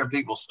love hearing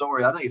people's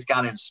story. I think it's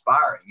kind of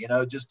inspiring,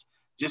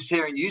 just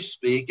hearing you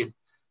speak and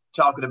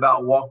talking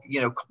about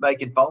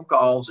making phone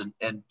calls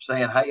and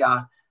saying, hey,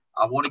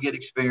 I want to get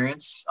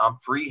experience. I'm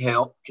free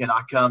help. Can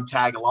I come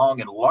tag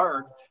along and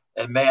learn?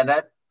 And man,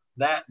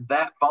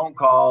 that phone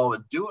call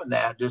and doing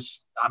that,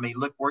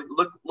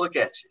 look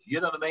at you. You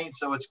know what I mean?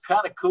 So it's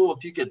kind of cool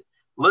if you could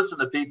listen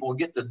to people and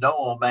get to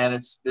know them, man.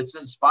 It's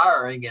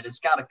inspiring, and it's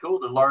kind of cool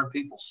to learn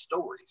people's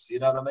stories. You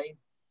know what I mean?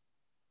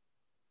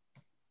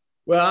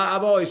 Well,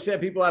 I've always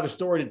said people have a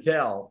story to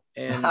tell,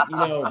 and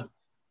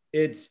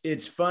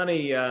it's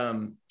funny.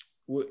 In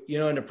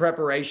the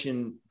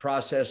preparation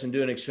process and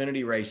doing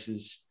Xfinity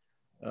races,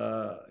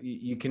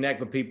 you connect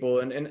with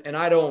people, and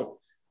I don't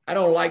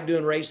like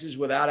doing races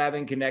without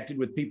having connected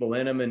with people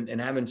in them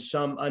and having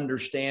some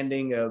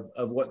understanding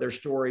of what their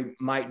story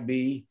might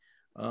be.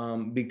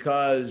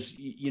 Because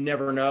you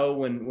never know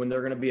when they're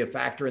going to be a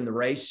factor in the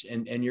race,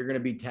 and you're going to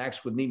be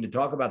taxed with needing to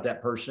talk about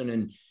that person.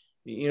 And,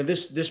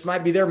 this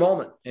might be their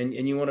moment, and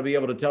you want to be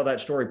able to tell that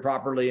story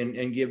properly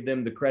and give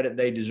them the credit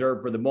they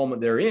deserve for the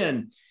moment they're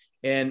in.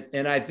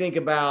 And I think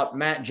about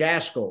Matt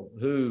Jaskol,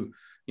 who,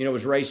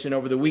 was racing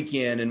over the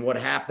weekend and what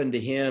happened to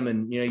him.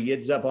 And, he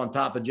ends up on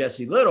top of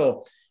Jesse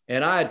Little.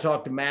 And I had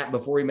talked to Matt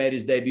before he made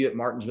his debut at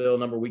Martinsville a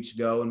number of weeks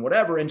ago and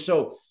whatever. And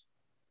so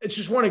it's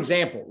just one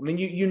example. I mean,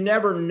 you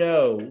never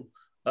know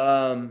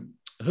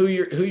who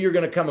you're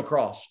going to come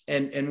across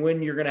and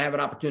when you're going to have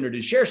an opportunity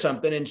to share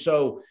something. And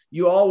so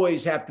you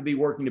always have to be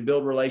working to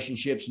build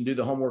relationships and do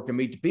the homework and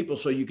meet the people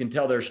so you can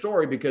tell their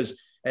story. Because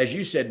as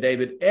you said,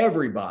 David,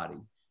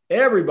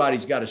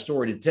 everybody's got a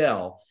story to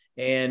tell.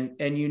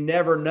 And you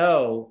never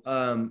know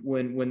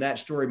when that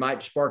story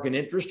might spark an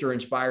interest or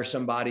inspire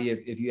somebody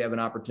if you have an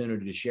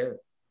opportunity to share it.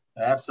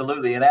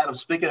 Absolutely. And Adam,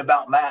 speaking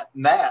about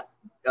Matt,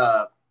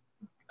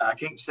 I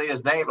can't say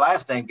his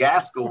last name,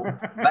 Gaskell.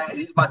 Matt,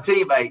 he's my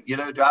teammate,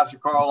 drives your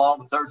car along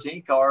the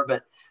 13 car.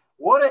 But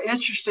what an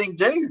interesting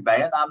dude,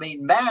 man. I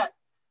mean, Matt,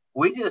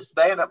 when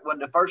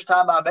the first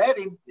time I met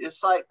him,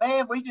 it's like,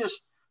 man, we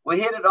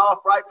hit it off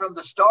right from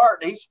the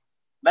start. He's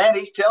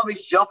telling me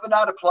he's jumping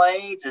out of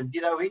planes, and,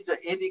 he's an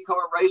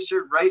IndyCar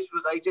racer, raced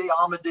with AJ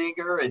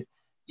Allmendinger. And,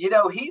 he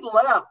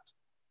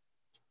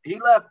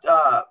left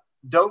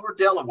Dover,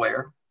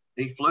 Delaware.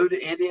 He flew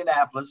to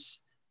Indianapolis.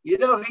 He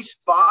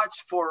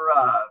spots for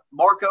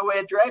Marco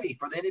Andretti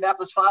for the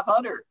Indianapolis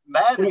 500.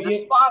 Matt is a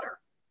spotter.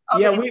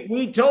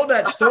 We told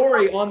that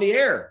story on the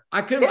air.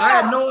 I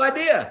had no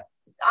idea.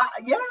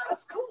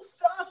 It's cool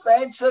stuff,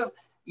 man. So,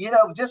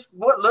 just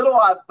what little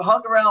I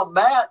hung around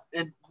Matt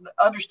and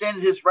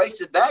understanding his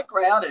racing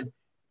background and,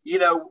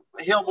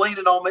 him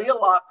leaning on me a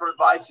lot for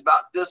advice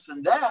about this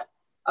and that.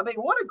 I mean,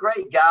 what a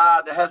great guy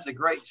that has a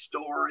great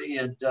story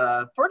and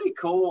pretty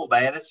cool,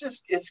 man.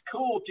 It's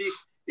cool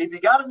if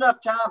you got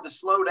enough time to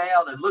slow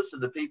down and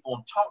listen to people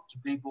and talk to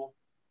people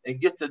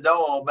and get to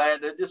know them,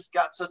 man. They just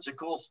got such a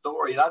cool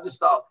story. And I just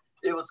thought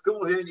it was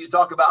cool hearing you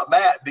talk about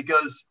Matt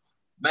because,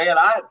 man,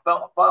 I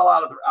fell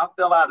out of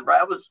the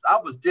race. I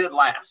was dead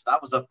last. I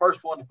was the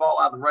first one to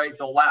fall out of the race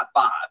on lap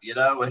 5,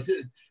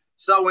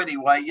 So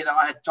anyway,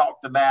 I had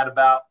talked to Matt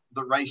about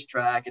the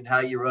racetrack and how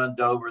you run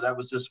Dover. That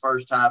was his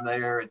first time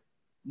there, and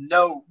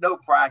no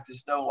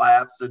practice, no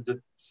laps, and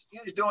he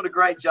was doing a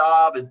great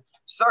job. And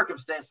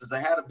circumstances, they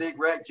had a big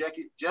wreck.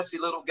 Jesse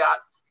Little got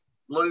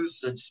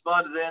loose and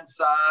spun to the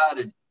inside,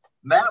 and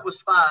Matt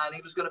was fine.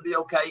 He was going to be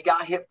okay. He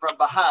got hit from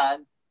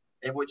behind,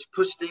 and which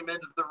pushed him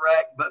into the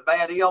wreck. But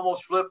man, he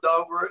almost flipped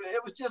over.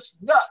 It was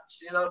just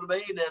nuts, you know what I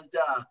mean?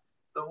 And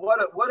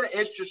what an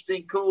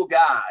interesting, cool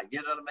guy,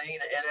 you know what I mean?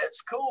 And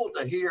it's cool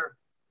to hear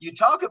you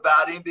talk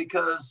about him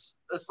because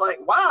it's like,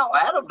 wow,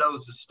 Adam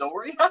knows the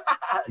story.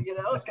 You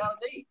know, it's kind of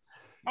neat.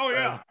 Oh, so,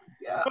 yeah.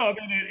 Well, I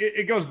mean,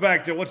 it goes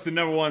back to what's the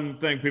number one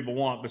thing people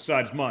want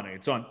besides money?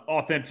 It's on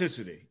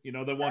authenticity. You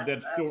know, they want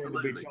that story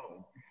to be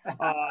told.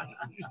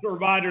 Just a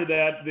reminder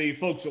that the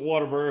folks at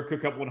Whataburger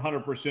cook up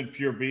 100%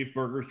 pure beef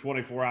burgers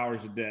 24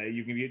 hours a day.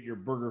 You can get your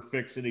burger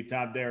fix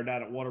anytime, day or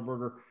night at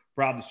Whataburger.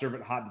 Proud to serve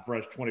it hot and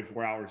fresh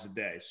 24 hours a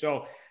day.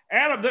 So,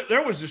 Adam,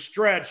 there was a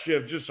stretch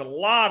of just a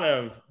lot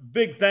of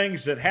big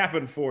things that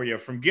happened for you,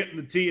 from getting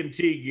the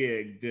TNT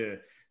gig to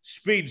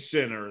Speed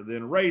Center,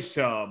 then Race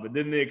Hub, and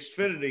then the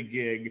Xfinity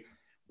gig.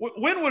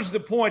 When was the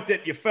point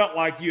that you felt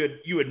like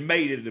you had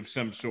made it of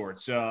some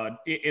sorts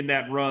in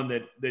that run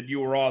that you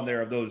were on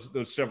there of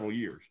those several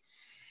years?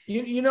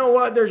 You know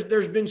what?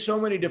 There's been so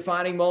many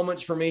defining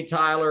moments for me,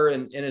 Tyler,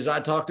 and as I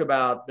talked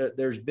about,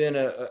 there's been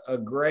a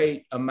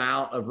great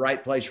amount of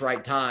right place,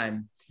 right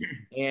time.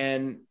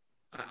 And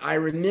I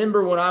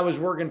remember when I was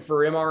working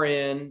for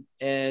MRN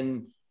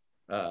and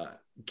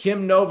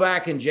Kim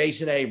Novak and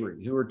Jason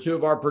Avery, who are two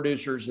of our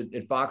producers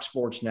at Fox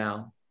Sports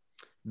now.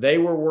 They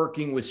were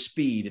working with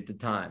Speed at the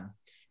time.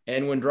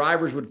 And when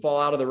drivers would fall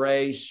out of the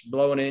race,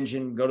 blow an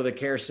engine, go to the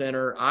care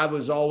center, I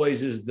was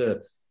always as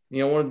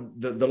one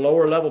of the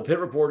lower level pit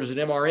reporters at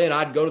MRN,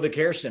 I'd go to the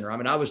care center. I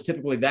mean, I was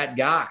typically that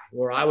guy,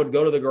 or I would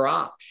go to the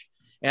garage.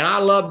 And I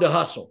loved to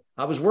hustle.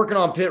 I was working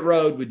on pit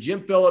road with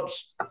Jim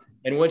Phillips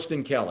and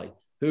Winston Kelly,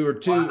 who are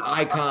two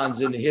icons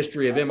in the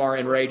history of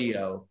MRN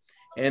radio.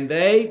 And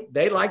they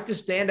like to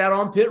stand out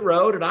on pit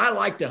road, and I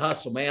like to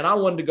hustle, man. I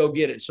wanted to go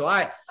get it. So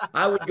I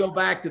would go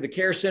back to the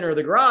care center of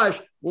the garage.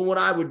 Well, when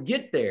I would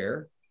get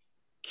there,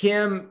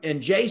 Kim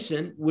and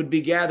Jason would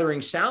be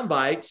gathering sound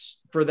bites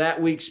for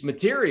that week's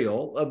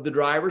material of the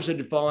drivers that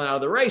had fallen out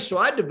of the race. So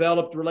I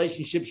developed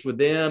relationships with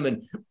them,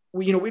 and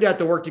we'd have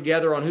to work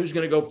together on who's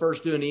going to go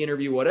first doing the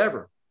interview,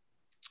 whatever.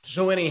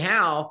 So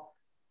anyhow,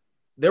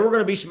 there were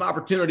going to be some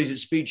opportunities at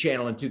Speed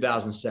Channel in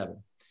 2007.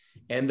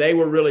 And they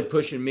were really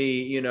pushing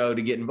me,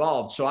 to get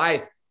involved. So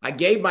I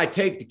gave my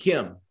tape to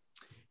Kim,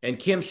 and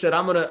Kim said,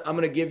 I'm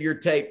gonna give your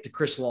tape to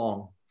Chris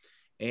Long.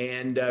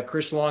 And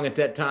Chris Long at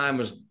that time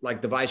was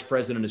like the vice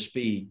president of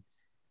Speed.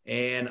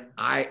 And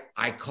I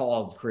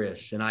called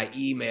Chris and I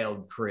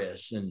emailed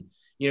Chris, and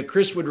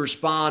Chris would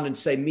respond and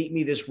say, meet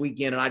me this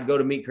weekend. And I'd go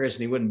to meet Chris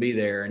and he wouldn't be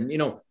there. And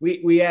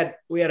we had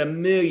a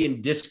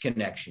million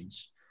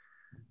disconnections,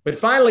 but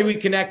finally we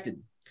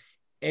connected.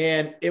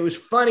 And it was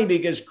funny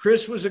because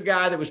Chris was a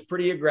guy that was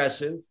pretty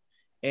aggressive,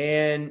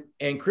 and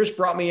Chris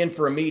brought me in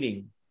for a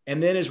meeting.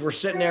 And then as we're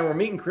sitting there and we're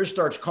meeting, Chris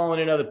starts calling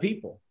in other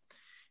people.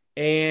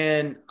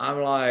 And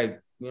I'm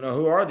like,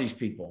 who are these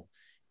people?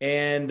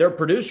 And they're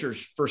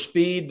producers for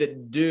Speed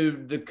that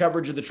do the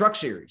coverage of the Truck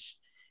Series.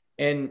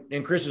 And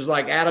Chris is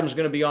like, Adam's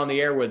going to be on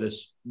the air with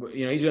us.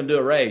 He's going to do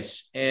a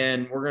race,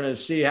 and we're going to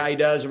see how he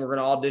does, and we're going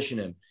to audition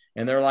him.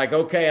 And they're like,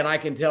 okay. And I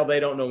can tell they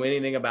don't know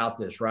anything about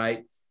this,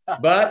 right?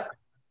 But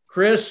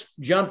Chris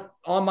jumped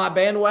on my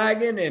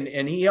bandwagon,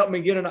 and he helped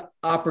me get an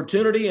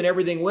opportunity, and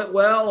everything went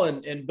well,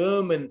 and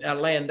boom, and I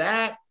land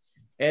that.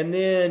 And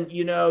then, the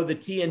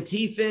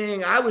TNT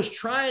thing, I was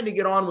trying to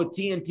get on with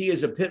TNT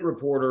as a pit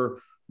reporter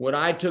when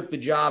I took the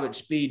job at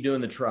Speed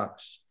doing the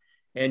trucks.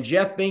 And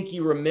Jeff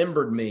Binke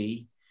remembered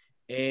me.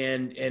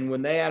 And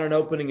when they had an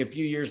opening a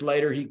few years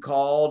later, he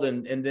called,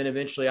 and then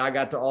eventually I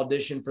got to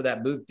audition for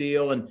that booth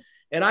deal.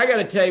 And I got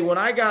to tell you, when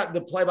I got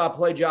the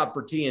play-by-play job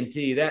for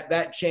TNT,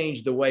 that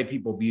changed the way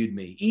people viewed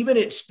me, even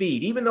at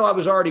Speed. Even though I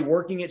was already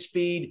working at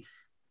Speed,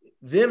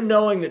 them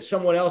knowing that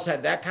someone else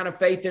had that kind of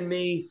faith in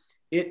me,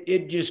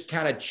 it just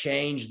kind of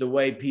changed the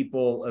way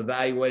people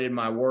evaluated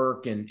my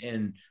work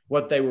and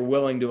what they were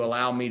willing to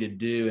allow me to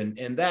do.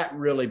 And that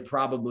really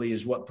probably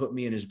is what put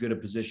me in as good a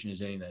position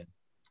as anything.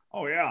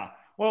 Oh, yeah.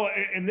 Well,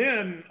 and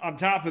then on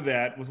top of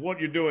that, with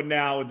what you're doing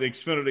now with the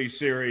Xfinity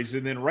Series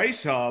and then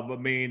Race Hub, I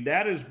mean,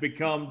 that has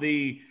become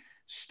the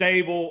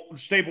staple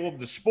of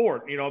the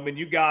sport.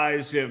 You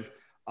guys have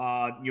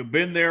you've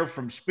been there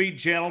from Speed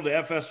Channel to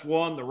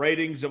FS1. The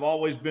ratings have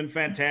always been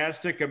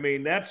fantastic. I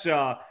mean, that's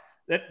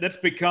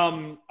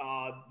become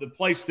the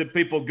place that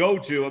people go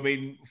to. I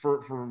mean,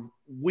 for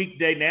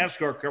weekday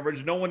NASCAR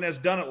coverage, no one has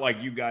done it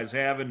like you guys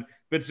have, and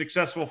been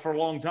successful for a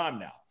long time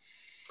now.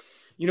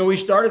 We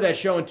started that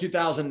show in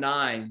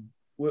 2009,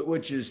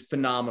 which is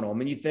phenomenal. I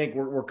mean, you think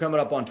we're coming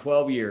up on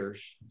 12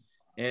 years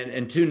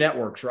and two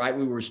networks, right?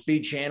 We were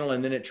Speed Channel,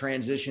 and then it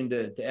transitioned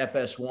to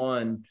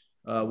FS1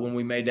 when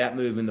we made that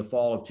move in the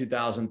fall of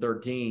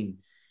 2013.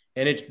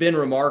 And it's been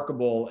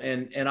remarkable.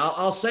 And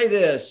I'll say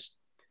this.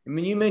 I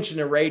mean, you mentioned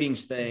the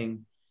ratings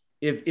thing.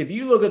 If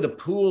you look at the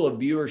pool of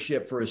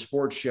viewership for a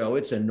sports show,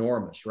 it's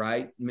enormous,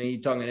 right? I mean,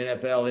 you're talking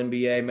NFL,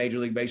 NBA, Major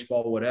League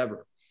Baseball,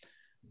 whatever.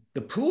 The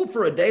pool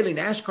for a daily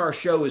NASCAR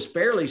show is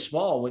fairly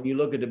small when you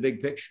look at the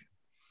big picture.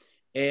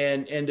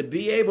 And to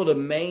be able to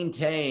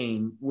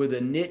maintain with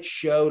a niche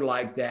show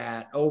like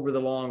that over the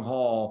long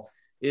haul,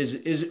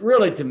 is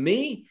really, to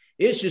me,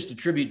 it's just a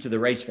tribute to the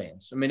race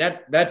fans. I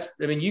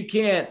mean, you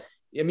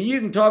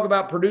can talk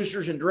about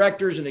producers and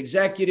directors and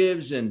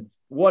executives and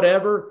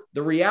whatever.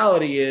 The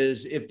reality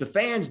is, if the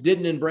fans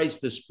didn't embrace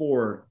the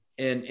sport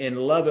and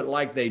love it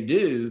like they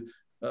do,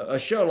 a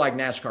show like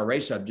NASCAR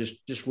Race Hub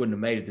just wouldn't have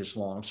made it this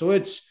long. So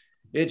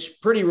it's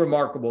pretty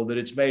remarkable that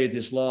it's made it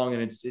this long,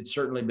 and it's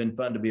certainly been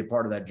fun to be a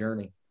part of that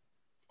journey.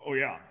 Oh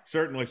yeah,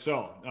 certainly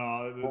so.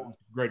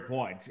 Great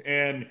point.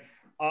 And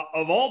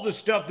of all the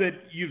stuff that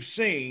you've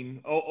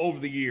seen over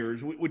the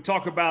years, we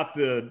talk about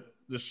the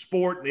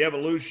sport and the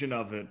evolution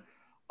of it.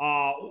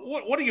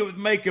 What do you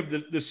make of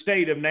the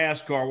state of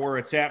NASCAR where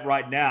it's at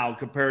right now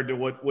compared to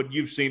what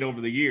you've seen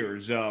over the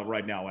years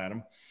right now,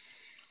 Adam?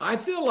 I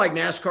feel like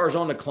NASCAR's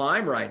on the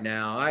climb right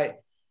now. I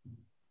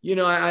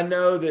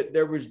know that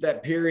there was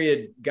that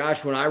period,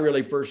 gosh, when I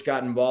really first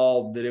got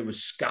involved, that it was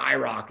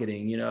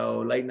skyrocketing,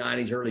 late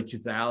 90s, early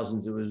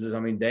 2000s. It was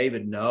just,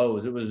 David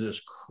knows, it was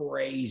just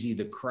crazy,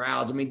 the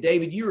crowds.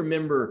 David, you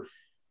remember,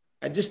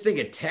 I just think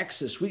of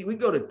Texas. We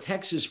go to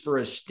Texas for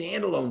a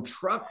standalone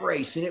truck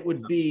race, and it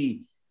would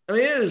be,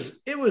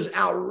 it was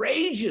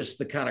outrageous,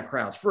 the kind of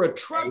crowds for a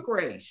truck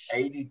race.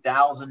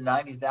 80,000,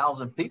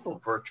 90,000 people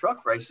for a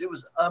truck race. It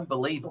was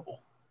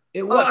unbelievable.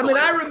 It was.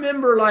 I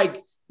remember,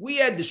 we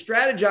had to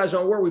strategize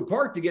on where we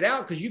parked to get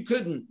out, because you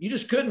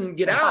just couldn't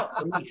get out.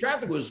 The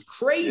traffic was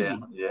crazy.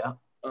 Yeah.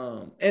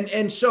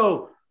 And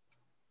so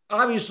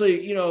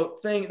obviously,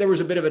 there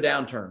was a bit of a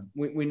downturn.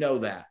 We know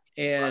that.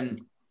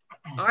 And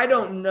I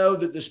don't know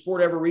that the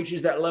sport ever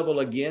reaches that level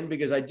again,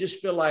 because I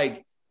just feel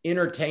like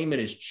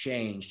entertainment has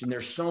changed and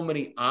there's so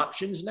many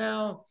options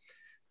now.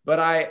 But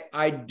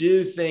I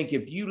do think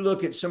if you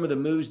look at some of the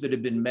moves that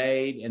have been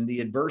made and the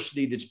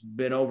adversity that's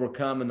been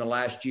overcome in the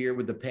last year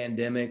with the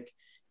pandemic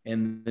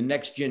and the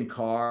next gen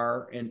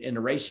car and the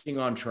racing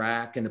on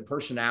track and the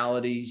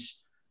personalities,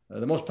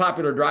 the most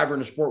popular driver in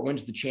the sport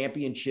wins the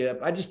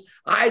championship.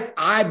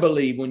 I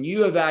believe when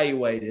you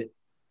evaluate it,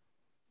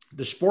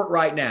 the sport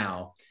right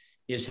now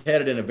is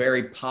headed in a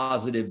very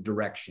positive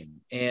direction.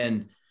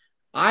 And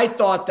I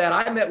thought that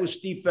I met with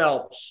Steve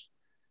Phelps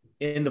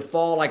in the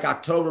fall, like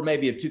October,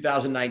 maybe of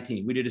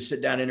 2019. We did a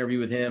sit down interview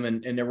with him,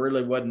 and there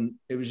really wasn't,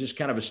 it was just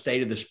kind of a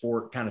state of the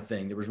sport kind of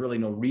thing. There was really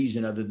no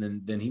reason other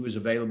than he was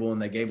available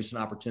and they gave us an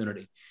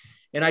opportunity.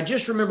 And I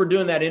just remember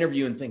doing that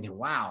interview and thinking,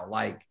 wow,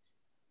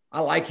 I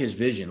like his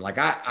vision.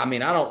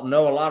 I don't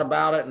know a lot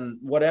about it and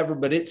whatever,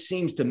 but it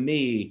seems to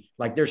me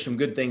like there's some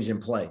good things in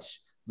place.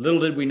 Little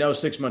did we know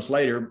 6 months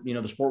later,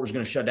 the sport was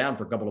going to shut down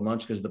for a couple of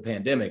months because of the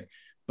pandemic.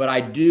 But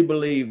I do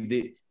believe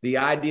the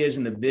ideas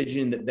and the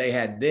vision that they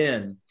had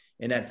then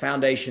and that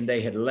foundation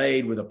they had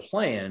laid with a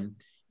plan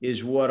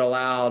is what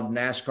allowed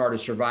NASCAR to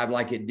survive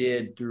like it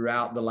did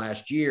throughout the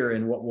last year,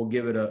 and what will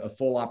give it a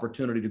full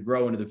opportunity to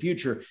grow into the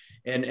future.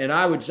 And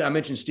I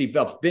mentioned Steve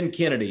Phelps, Ben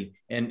Kennedy,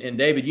 and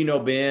David,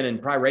 Ben,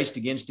 and probably raced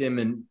against him.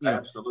 And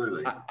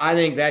absolutely, I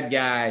think that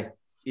guy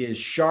is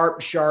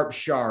sharp.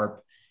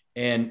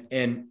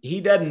 And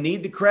he doesn't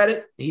need the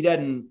credit. He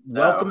doesn't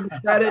welcome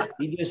the credit.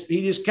 He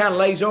just kind of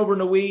lays over in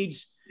the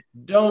weeds.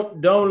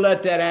 Don't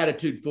let that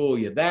attitude fool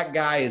you. That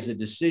guy is a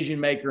decision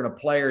maker and a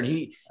player, and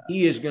he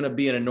is going to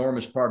be an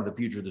enormous part of the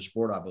future of the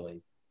sport, I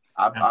believe.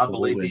 I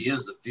believe he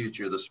is the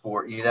future of the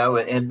sport,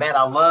 and man,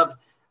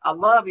 I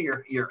love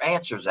your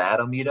answers,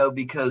 Adam,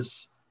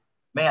 because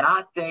man,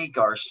 I think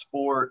our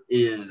sport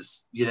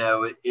is,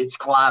 it's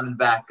climbing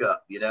back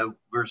up,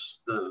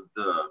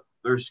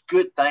 there's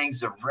good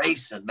things of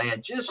racing,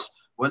 man. Just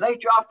when they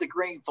drop the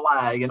green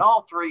flag in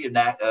all three of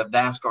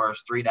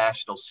NASCAR's three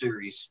national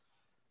series,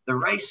 the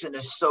racing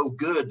is so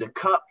good. The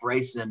Cup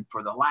racing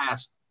for the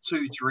last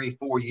 2, 3,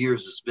 4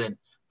 years has been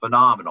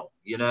phenomenal,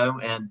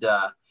 and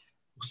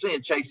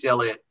seeing Chase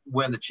Elliott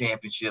win the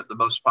championship, the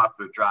most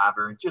popular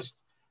driver, and just,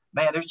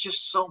 man, there's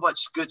just so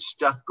much good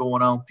stuff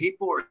going on.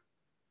 People are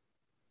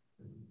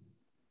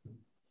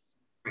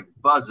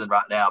buzzing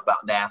right now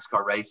about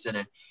NASCAR racing.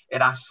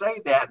 And I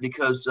say that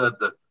because of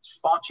the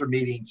sponsor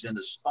meetings and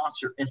the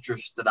sponsor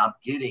interest that I'm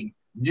getting,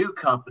 new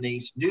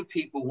companies, new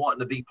people wanting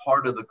to be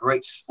part of a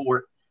great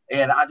sport.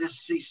 And I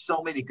just see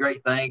so many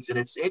great things. And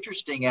it's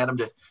interesting, Adam,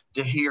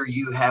 to hear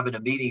you having a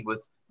meeting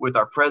with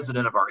our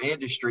president of our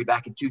industry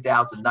back in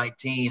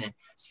 2019 and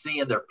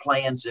seeing their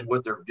plans and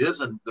what their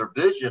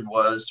vision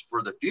was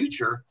for the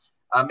future.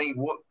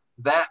 Being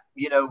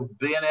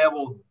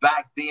able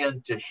back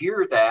then to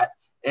hear that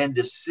and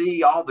to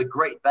see all the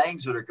great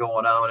things that are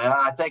going on. And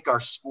I think our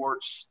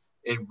sport's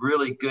in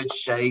really good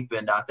shape,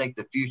 and I think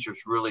the future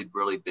is really,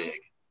 really big.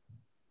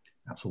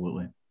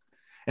 Absolutely.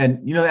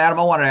 And, Adam,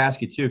 I wanted to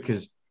ask you too,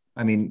 because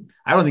I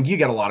don't think you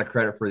get a lot of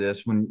credit for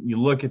this. When you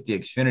look at the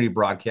Xfinity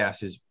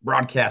broadcasts,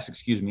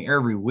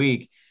 every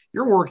week,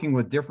 you're working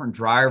with different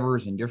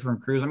drivers and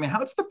different crews.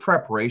 How's the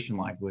preparation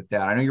like with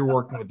that? I know you're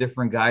working with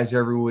different guys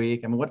every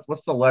week.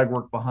 What's the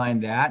legwork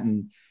behind that?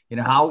 And,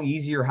 how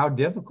easy or how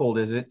difficult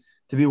is it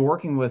to be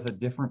working with a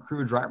different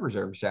crew of drivers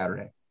every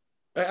Saturday?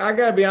 I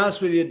got to be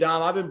honest with you,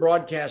 Dom. I've been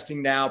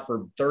broadcasting now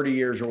for 30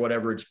 years or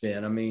whatever it's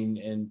been. I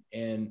mean,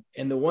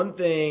 and the one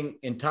thing,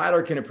 and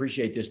Tyler can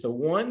appreciate this, the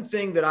one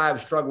thing that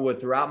I've struggled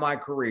with throughout my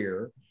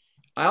career,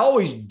 I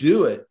always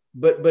do it,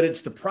 but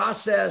it's the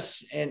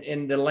process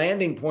and the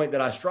landing point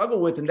that I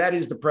struggle with, and that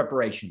is the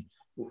preparation.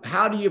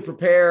 How do you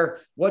prepare?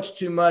 What's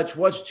too much?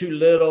 What's too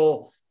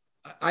little?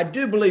 I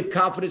do believe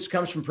confidence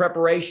comes from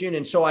preparation,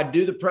 and so I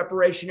do the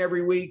preparation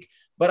every week.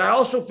 But I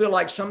also feel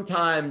like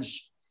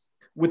sometimes,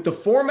 with the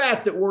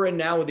format that we're in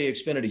now with the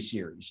Xfinity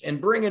Series and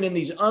bringing in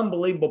these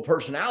unbelievable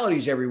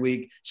personalities every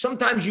week,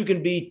 sometimes you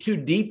can be too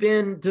deep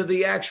into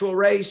the actual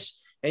race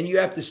and you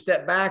have to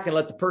step back and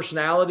let the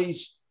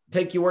personalities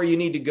take you where you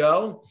need to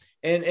go.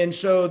 And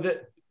so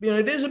that,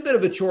 it is a bit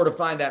of a chore to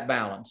find that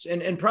balance.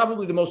 And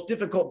probably the most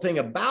difficult thing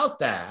about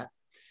that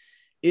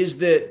is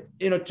that,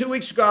 2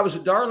 weeks ago, I was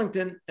at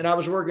Darlington and I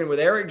was working with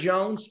Eric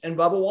Jones and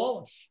Bubba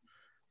Wallace.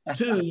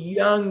 Two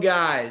young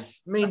guys.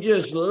 I mean,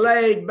 just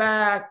laid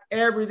back,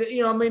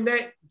 everything.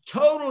 They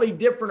totally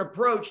different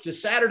approach to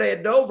Saturday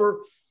at Dover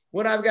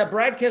when I've got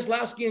Brad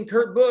Keselowski and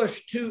Kurt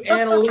Busch, two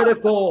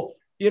analytical,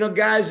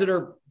 guys that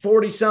are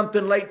 40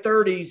 something, late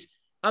 30s.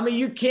 I mean,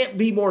 you can't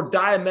be more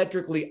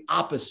diametrically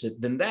opposite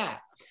than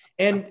that.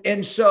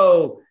 And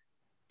so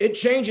it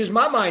changes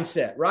my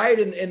mindset, right?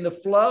 And the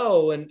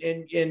flow and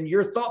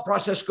your thought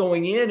process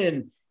going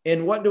in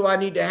and what do I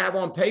need to have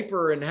on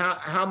paper and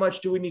how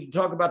much do we need to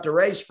talk about the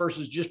race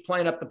versus just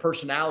playing up the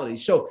personality.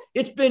 So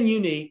it's been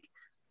unique.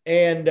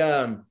 And,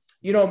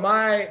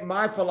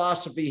 my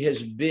philosophy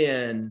has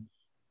been,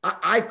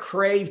 I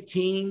crave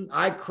team.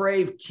 I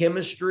crave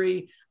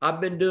chemistry. I've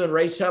been doing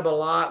Race Hub a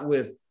lot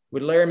with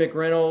Larry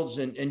McReynolds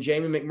and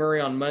Jamie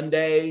McMurray on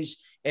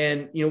Mondays.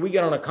 And, we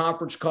get on a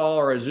conference call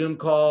or a Zoom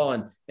call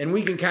and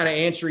we can kind of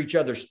answer each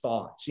other's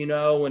thoughts.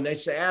 When they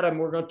say, Adam,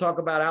 we're going to talk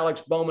about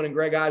Alex Bowman and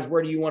Greg Ives,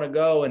 where do you want to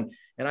go? And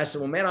I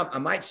said, well, man, I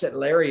might set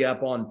Larry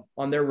up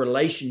on their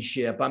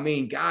relationship. I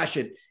mean, gosh,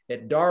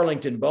 at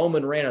Darlington,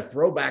 Bowman ran a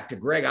throwback to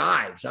Greg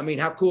Ives. I mean,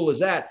 how cool is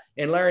that?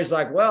 And Larry's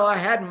like, well, I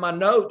had in my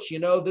notes,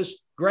 this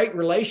great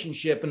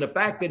relationship and the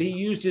fact that he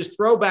used his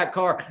throwback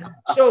car.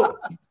 So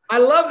I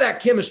love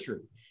that chemistry.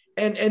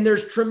 And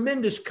there's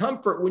tremendous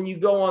comfort when you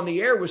go on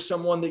the air with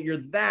someone that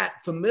you're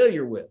that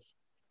familiar with.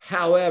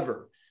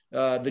 However,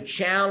 the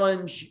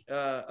challenge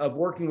of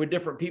working with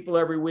different people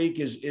every week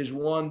is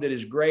one that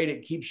is great.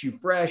 It keeps you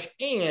fresh.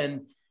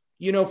 And,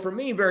 for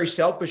me, very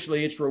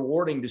selfishly, it's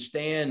rewarding to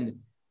stand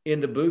in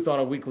the booth on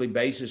a weekly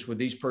basis with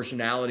these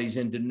personalities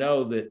and to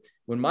know that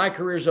when my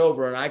career's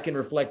over and I can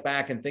reflect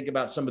back and think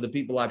about some of the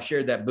people I've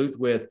shared that booth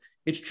with,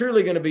 it's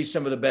truly going to be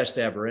some of the best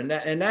ever. And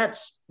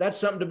that's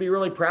something to be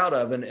really proud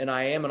of. And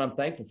I am, and I'm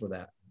thankful for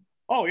that.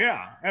 Oh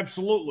yeah,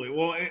 absolutely.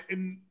 Well,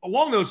 and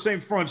along those same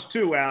fronts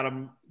too,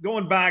 Adam,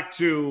 going back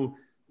to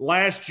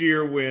last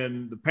year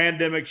when the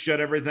pandemic shut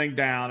everything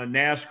down and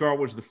NASCAR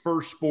was the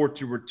first sport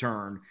to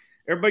return.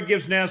 Everybody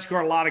gives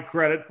NASCAR a lot of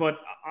credit, but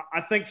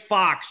I think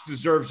Fox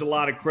deserves a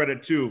lot of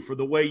credit too for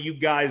the way you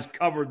guys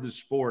covered the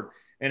sport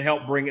and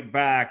helped bring it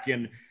back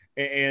and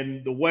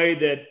the way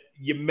that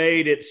you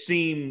made it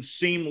seem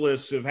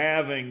seamless of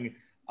having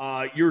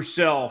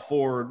yourself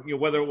or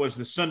whether it was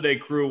the Sunday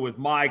crew with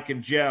Mike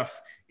and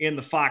Jeff in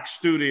the Fox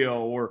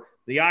studio or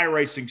the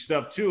iRacing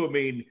stuff too. I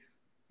mean,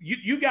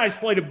 you guys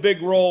played a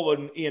big role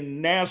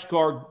in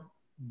NASCAR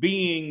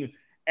being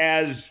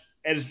as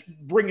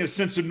bringing a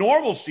sense of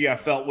normalcy, I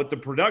felt, with the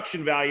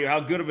production value,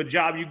 how good of a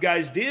job you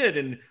guys did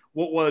and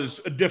what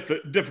was a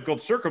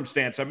difficult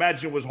circumstance. I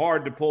imagine it was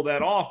hard to pull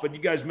that off, but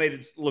you guys made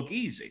it look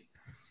easy.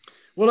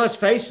 Well, let's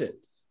face it.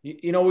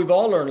 We've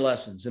all learned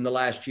lessons in the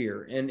last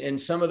year, and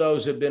some of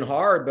those have been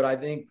hard, but I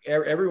think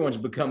everyone's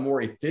become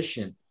more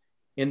efficient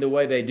in the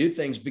way they do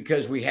things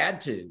because we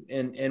had to.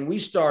 And we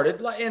started,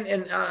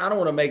 and I don't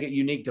want to make it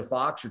unique to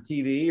Fox or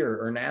TV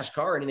or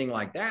NASCAR or anything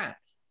like that,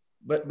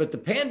 but the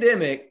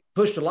pandemic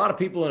pushed a lot of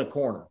people in a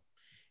corner.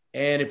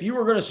 And if you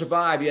were going to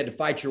survive, you had to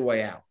fight your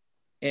way out.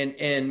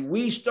 And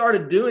we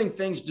started doing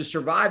things to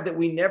survive that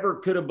we never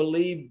could have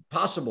believed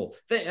possible.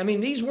 I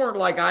mean, these weren't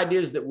like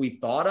ideas that we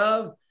thought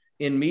of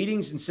in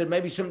meetings and said,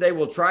 maybe someday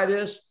we'll try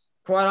this.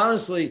 Quite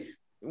honestly,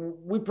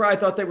 we probably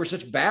thought they were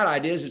such bad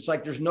ideas. It's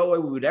like, there's no way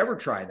we would ever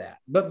try that.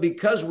 But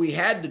because we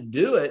had to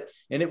do it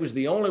and it was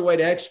the only way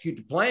to execute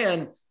the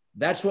plan,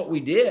 that's what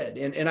we did.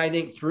 And I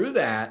think through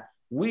that,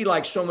 we,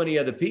 like so many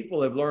other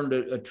people, have learned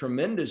a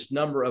tremendous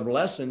number of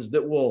lessons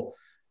that will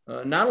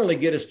not only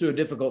get us through a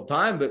difficult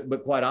time,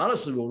 but quite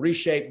honestly, will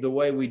reshape the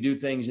way we do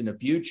things in the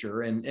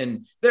future.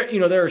 And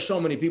there are so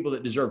many people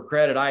that deserve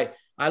credit.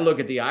 I look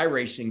at the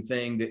iRacing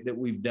thing that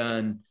we've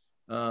done,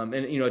 and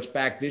it's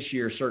back this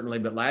year certainly,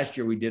 but last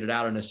year we did it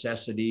out of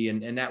necessity,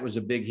 and that was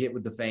a big hit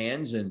with the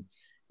fans. And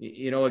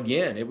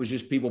again, it was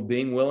just people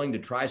being willing to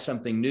try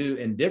something new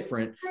and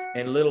different.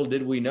 And little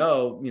did we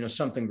know,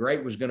 something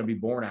great was going to be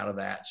born out of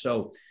that.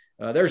 So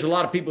there's a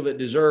lot of people that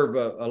deserve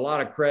a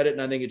lot of credit.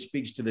 And I think it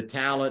speaks to the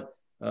talent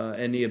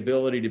and the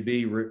ability to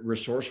be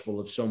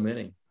resourceful of so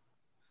many.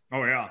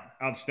 Oh, yeah.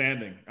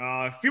 Outstanding.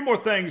 A few more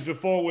things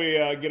before we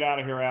get out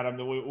of here, Adam,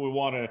 that we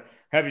want to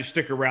have you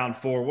stick around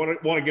for.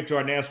 Want to get to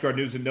our NASCAR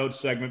news and notes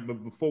segment,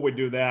 but before we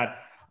do that,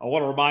 I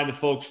want to remind the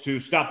folks to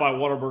stop by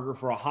Whataburger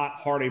for a hot,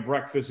 hearty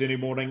breakfast any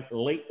morning,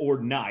 late or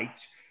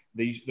night.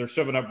 They're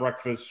serving up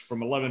breakfast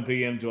from 11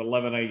 p.m. to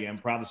 11 a.m.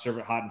 Proud to serve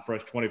it hot and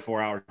fresh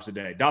 24 hours a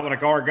day.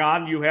 Dominic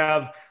Aragon, you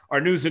have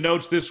our news and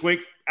notes this week.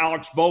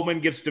 Alex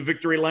Bowman gets to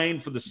victory lane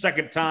for the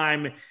second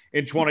time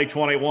in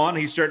 2021.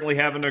 He's certainly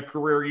having a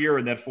career year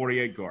in that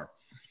 48 car.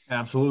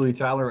 Absolutely,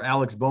 Tyler.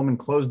 Alex Bowman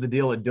closed the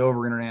deal at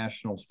Dover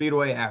International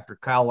Speedway after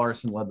Kyle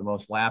Larson led the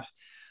most laps.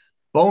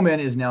 Bowman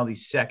is now the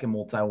second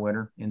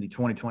multi-winner in the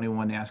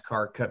 2021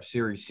 NASCAR Cup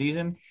Series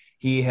season.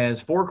 He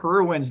has 4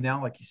 career wins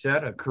now, like you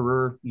said, a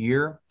career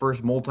year,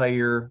 first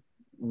multi-year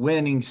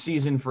winning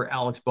season for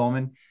Alex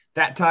Bowman.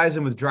 That ties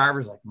him with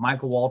drivers like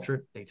Michael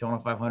Waltrip,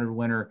 Daytona 500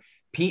 winner,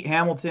 Pete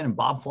Hamilton, and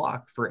Bob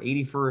Flock for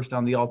 81st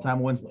on the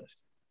all-time wins list.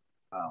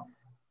 Wow.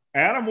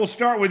 Adam, we'll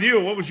start with you.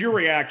 What was your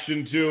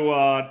reaction to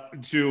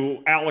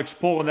Alex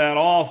pulling that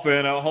off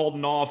and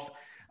holding off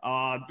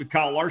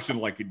Kyle Larson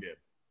like he did?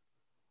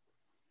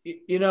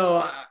 You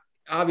know,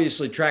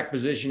 obviously track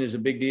position is a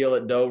big deal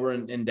at Dover,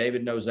 and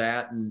David knows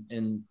that.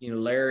 And you know,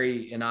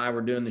 Larry and I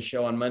were doing the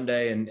show on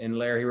Monday, and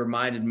Larry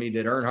reminded me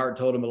that Earnhardt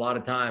told him a lot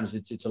of times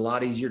it's a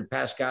lot easier to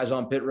pass guys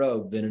on pit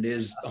road than it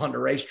is on the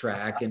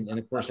racetrack. And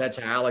of course, that's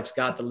how Alex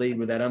got the lead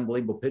with that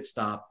unbelievable pit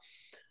stop.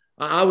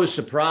 I was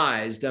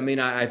surprised. I mean,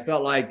 I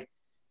felt like,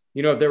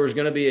 you know, if there was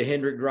going to be a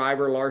Hendrick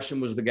driver, Larson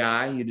was the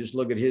guy. You just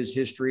look at his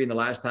history. And the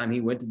last time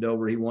he went to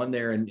Dover, he won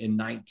there in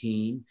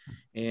 19.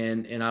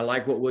 And I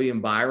like what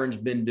William Byron's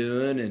been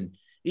doing. And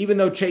even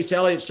though Chase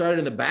Elliott started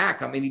in the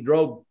back, I mean, he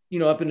drove, you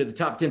know, up into the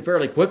top 10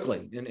 fairly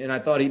quickly. And I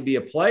thought he'd be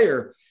a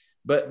player.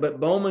 But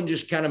Bowman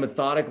just kind of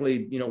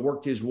methodically, you know,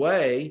 worked his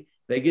way.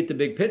 They get the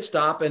big pit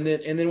stop. And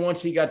then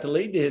once he got the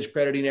lead, to his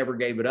credit, he never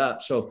gave it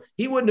up. So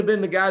he wouldn't have been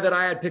the guy that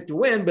I had picked to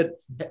win.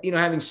 But, you know,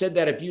 having said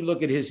that, if you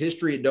look at his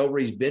history at Dover,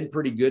 he's been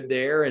pretty good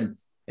there. And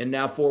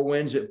now 4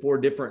 wins at 4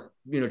 different,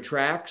 you know,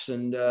 tracks.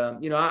 And,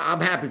 you know, I'm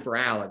happy for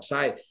Alex.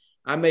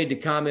 I made the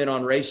comment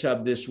on Race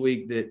Hub this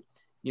week that,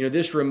 you know,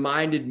 this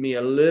reminded me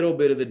a little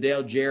bit of the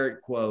Dale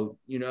Jarrett quote.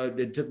 You know,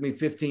 it took me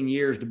 15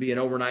 years to be an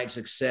overnight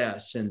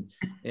success. And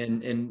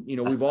you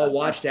know, we've all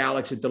watched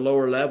Alex at the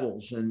lower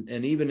levels and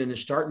even in the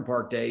starting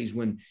park days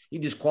when he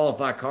just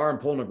qualify a car and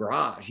pull in a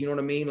garage, you know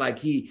what I mean?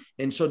 Like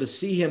and so to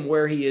see him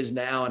where he is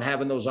now and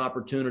having those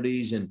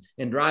opportunities and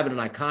driving an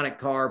iconic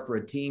car for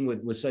a team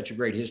with such a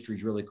great history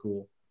is really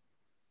cool.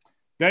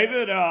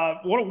 David,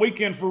 what a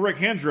weekend for Rick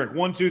Hendrick.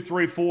 1, 2,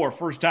 3, 4.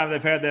 First time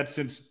they've had that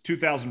since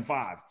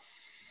 2005.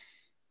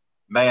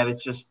 Man,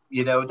 it's just,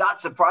 you know, not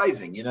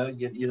surprising. You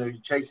know,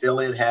 Chase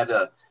Elliott had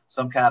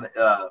some kind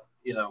of,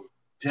 you know,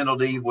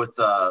 penalty with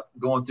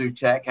going through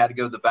tech, had to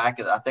go to the back.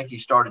 I think he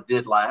started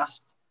dead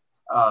last.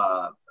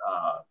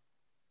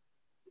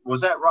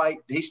 Was that right?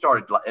 He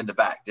started in the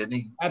back, didn't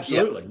he?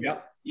 Absolutely. Yeah.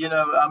 You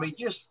know, I mean,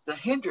 just the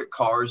Hendrick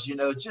cars, you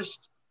know,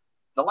 just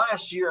the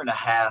last year and a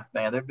half,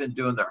 man, they've been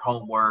doing their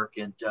homework.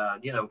 And,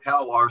 you know,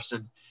 Kyle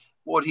Larson,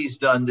 what he's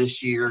done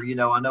this year, you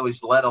know, I know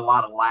he's led a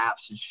lot of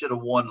laps and should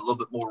have won a little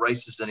bit more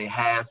races than he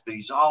has, but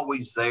he's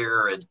always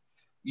there. And,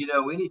 you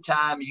know,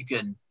 anytime you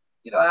can,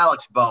 you know,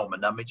 Alex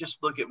Bowman, I mean,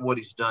 just look at what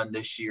he's done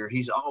this year.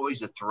 He's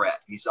always a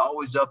threat. He's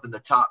always up in the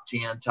top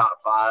 10, top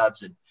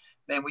 5s. And,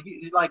 man, when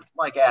you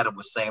like Adam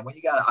was saying, when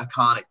you got an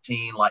iconic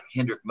team like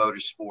Hendrick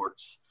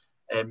Motorsports,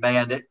 and,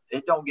 man,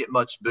 it don't get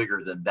much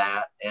bigger than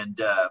that.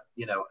 And,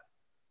 you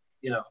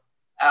know,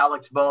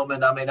 Alex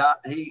Bowman, I mean,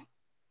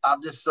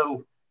 I'm just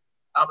so –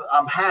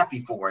 I'm happy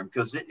for him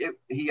because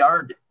he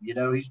earned it. You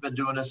know, he's been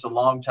doing this a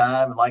long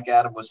time. And like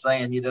Adam was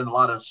saying, you did a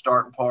lot of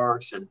starting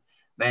parks and,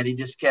 man, he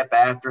just kept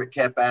after it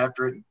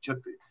and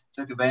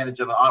took advantage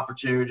of an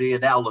opportunity.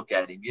 And now look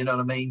at him, you know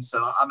what I mean?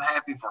 So I'm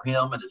happy for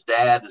him and his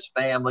dad, his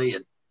family,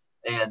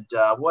 and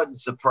wasn't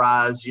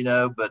surprised, you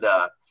know, but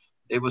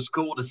it was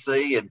cool to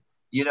see. And,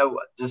 you know,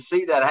 to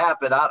see that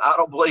happen, I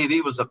don't believe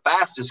he was the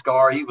fastest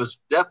car. He was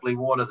definitely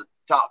one of the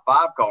top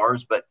 5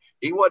 cars, but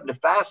he wasn't the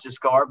fastest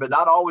car, but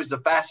not always the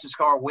fastest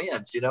car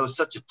wins. You know, it's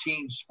such a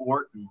team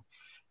sport.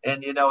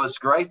 And you know, it's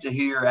great to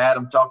hear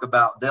Adam talk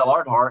about Dale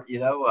Earnhardt, you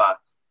know,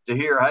 to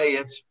hear,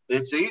 hey,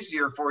 it's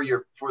easier for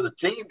the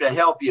team to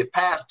help you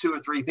pass 2 or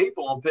 3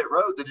 people on pit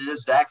road than it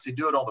is to actually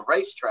do it on the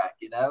racetrack,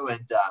 you know.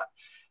 And,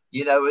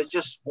 you know, it's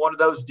just one of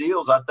those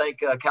deals. I think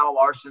Kyle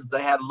Larson,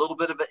 they had a little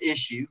bit of an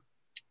issue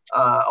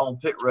on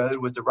pit road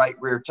with the right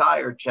rear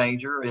tire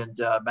changer. And,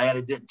 man,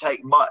 it didn't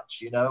take much,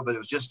 you know, but it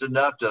was just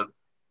enough to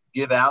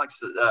give Alex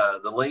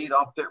the lead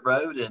off pit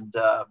road. And,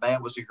 man,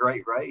 it was a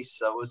great race.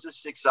 So it was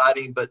just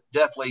exciting, but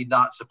definitely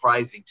not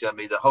surprising to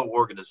me. The whole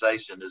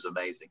organization is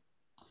amazing.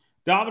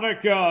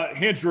 Dominic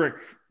Hendrick,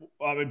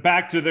 I mean,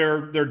 back to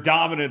their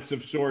dominance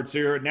of sorts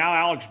here. Now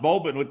Alex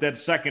Bowman with that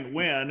second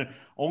win,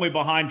 only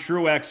behind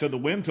Truex of the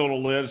win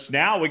total list.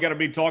 Now we got to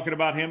be talking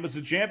about him as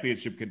a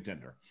championship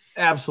contender.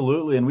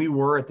 Absolutely. And we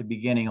were at the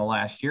beginning of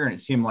last year, and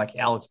it seemed like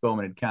Alex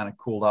Bowman had kind of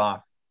cooled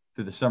off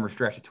through the summer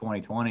stretch of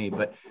 2020,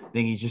 but I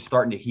think he's just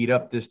starting to heat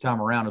up this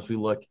time around as we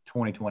look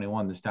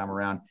 2021 this time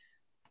around.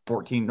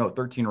 13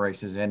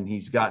 races, and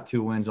he's got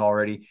 2 wins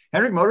already.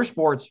 Hendrick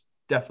Motorsports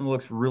definitely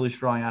looks really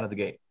strong out of the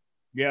gate.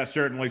 Yeah,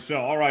 certainly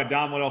so. All right,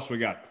 Dom, what else we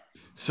got?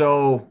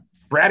 So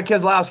Brad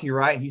Keselowski,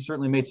 right? He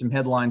certainly made some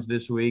headlines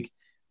this week.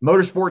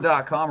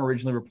 Motorsport.com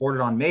originally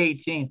reported on May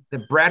 18th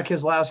that Brad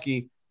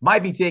Keselowski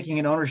might be taking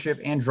an ownership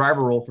and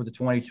driver role for the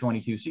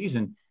 2022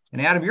 season.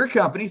 And Adam, your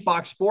company,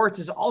 Fox Sports,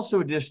 is also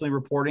additionally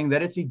reporting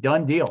that it's a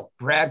done deal.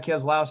 Brad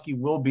Keselowski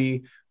will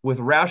be with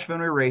Roush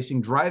Fenway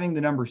Racing, driving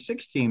the number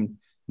 6 team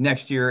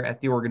next year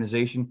at the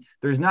organization.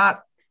 There's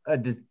not a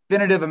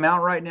definitive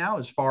amount right now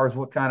as far as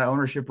what kind of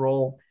ownership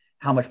role,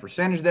 how much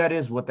percentage that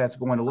is, what that's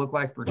going to look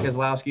like for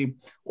Keselowski,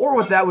 or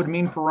what that would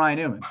mean for Ryan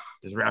Newman.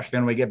 Does Roush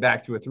Fenway get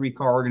back to a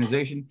 3-car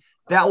organization?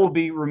 That will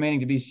be remaining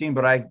to be seen,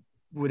 but I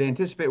would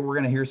anticipate we're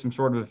going to hear some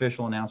sort of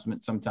official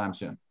announcement sometime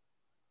soon.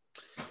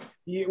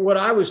 What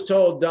I was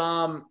told,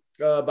 Dom,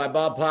 by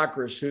Bob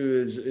Pockrass,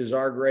 who is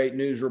our great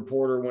news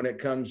reporter when it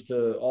comes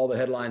to all the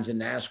headlines in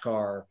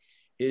NASCAR,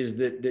 is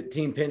that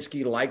Team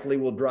Penske likely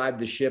will drive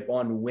the ship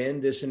on when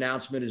this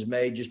announcement is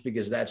made, just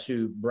because that's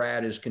who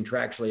Brad is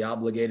contractually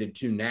obligated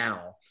to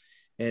now.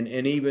 And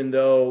even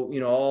though,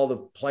 all the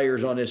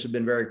players on this have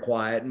been very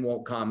quiet and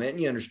won't comment,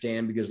 and you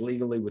understand, because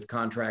legally with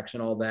contracts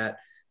and all that,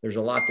 there's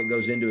a lot that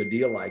goes into a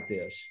deal like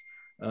this.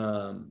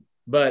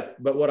 But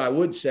what I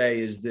would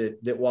say is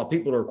that while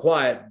people are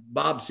quiet,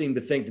 Bob seemed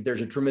to think that there's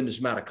a tremendous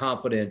amount of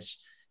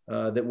confidence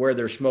that where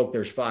there's smoke,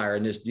 there's fire,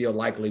 and this deal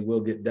likely will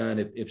get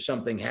done if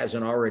something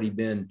hasn't already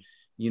been,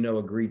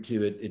 agreed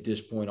to at this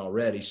point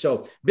already.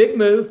 So big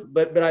move,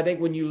 but I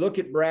think when you look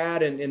at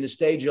Brad and the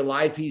stage of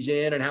life he's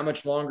in and how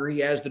much longer he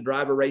has to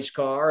drive a race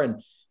car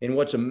and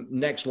what's a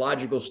next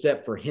logical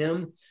step for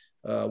him,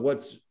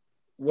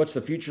 what's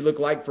the future look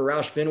like for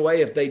Roush Fenway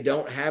if they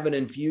don't have an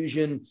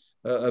infusion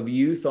of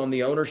youth on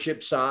the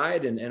ownership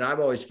side? And I've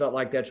always felt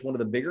like that's one of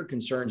the bigger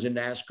concerns in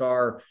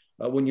NASCAR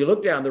when you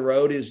look down the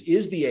road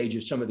is the age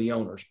of some of the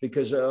owners,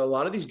 because a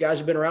lot of these guys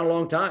have been around a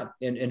long time,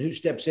 and who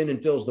steps in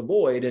and fills the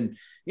void. And,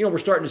 we're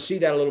starting to see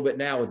that a little bit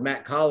now with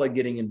Matt Collig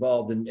getting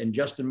involved and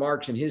Justin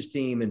Marks and his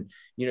team, and,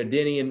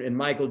 Denny and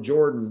Michael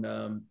Jordan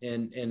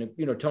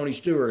and Tony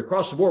Stewart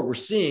across the board. We're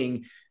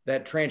seeing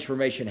that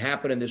transformation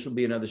happen, and this will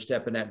be another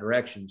step in that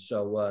direction.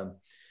 So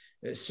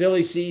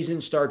silly season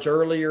starts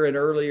earlier and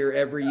earlier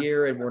every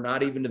year, and we're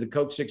not even to the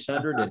Coke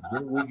 600, and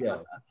here we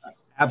go.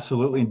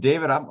 Absolutely. And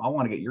David, I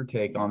want to get your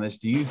take on this.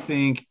 Do you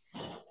think,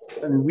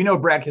 we know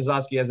Brad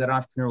Keselowski has that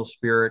entrepreneurial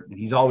spirit, and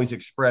he's always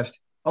expressed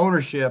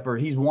ownership, or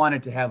he's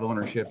wanted to have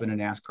ownership in a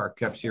NASCAR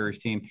Cup Series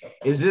team.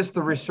 Is this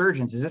the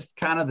resurgence? Is this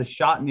kind of the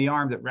shot in the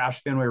arm that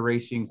Roush Fenway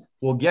Racing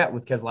will get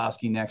with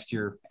Keselowski next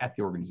year at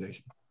the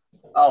organization?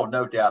 Oh,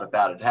 no doubt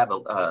about it. Have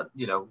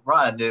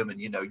Ryan Newman,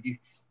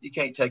 you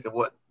can't take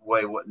away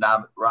what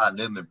Ryan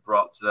Newman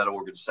brought to that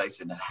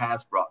organization and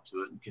has brought to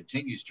it and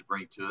continues to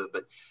bring to it.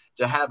 But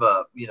to have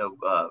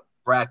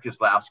Brad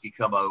Keselowski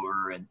come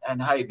over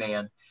and hey,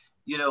 man,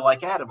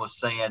 like Adam was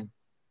saying,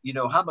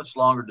 how much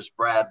longer does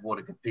Brad want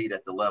to compete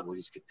at the level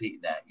he's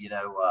competing at?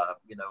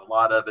 A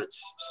lot of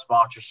it's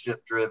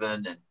sponsorship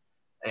driven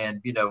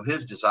and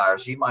his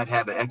desires. He might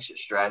have an exit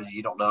strategy.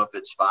 You don't know if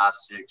it's 5,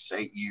 6,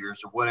 8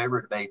 years or whatever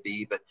it may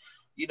be. But,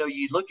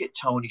 you look at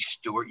Tony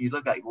Stewart, you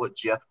look at what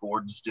Jeff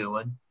Gordon's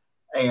doing,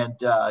 and,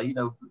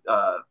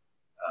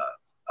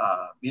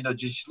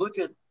 just look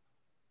at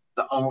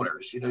the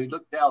owners. You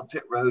look down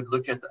pit road,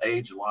 look at the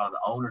age of a lot of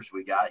the owners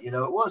we got. It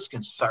was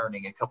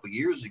concerning a couple of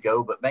years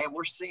ago, but, man,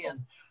 we're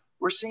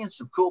seeing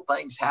some cool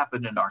things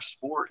happen in our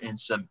sport, and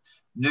some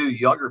new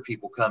younger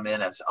people come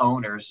in as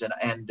owners. And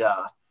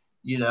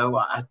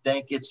I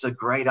think it's a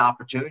great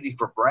opportunity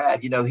for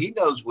Brad. He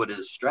knows what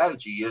his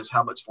strategy is,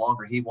 how much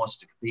longer he wants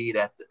to compete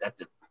at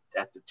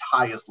the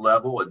highest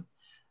level.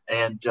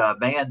 And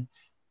man,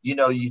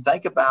 you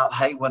think about,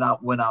 hey, when I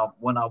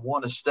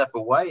want to step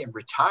away and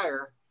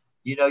retire,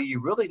 you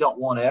really don't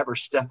want to ever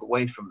step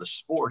away from the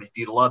sport if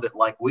you love it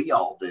like we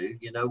all do.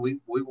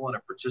 We want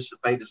to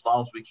participate as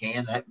long as we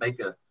can,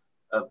 make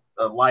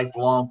a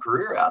lifelong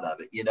career out of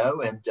it,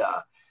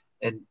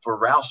 and for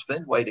Roush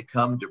Fenway to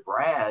come to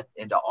Brad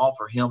and to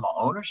offer him an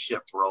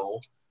ownership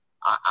role,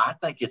 I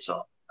think it's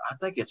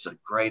a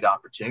great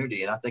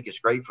opportunity, and I think it's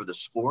great for the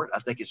sport. I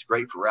think it's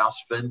great for Roush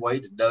Fenway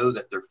to know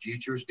that their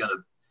future is going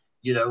to,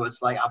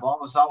 it's like I'm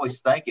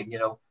always thinking,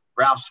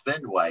 Roush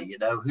Fenway,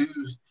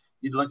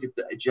 you look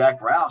at Jack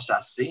Roush,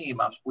 I see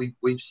him,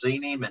 we've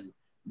seen him and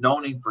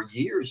known him for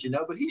years,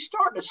 but he's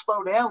starting to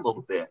slow down a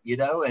little bit,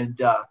 and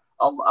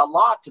a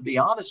lot, to be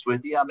honest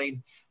with you. I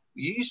mean,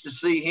 you used to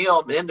see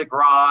him in the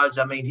garage.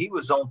 I mean, he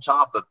was on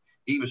top of,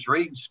 he was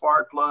reading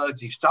spark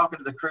plugs. He was talking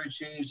to the crew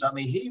chiefs. I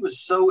mean, he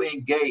was so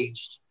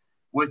engaged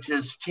with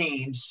his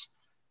teams.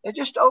 And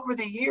just over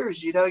the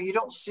years, you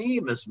don't see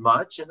him as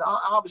much. And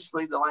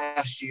obviously the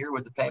last year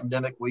with the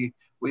pandemic we've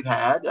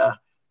had,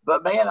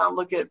 but man, I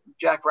look at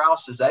Jack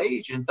Roush's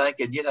age and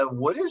thinking,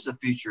 what is the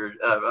future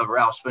of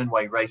Roush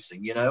Fenway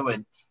Racing,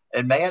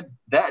 And man,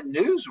 that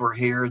news we're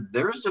hearing,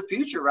 there's a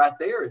future right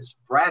there. It's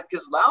Brad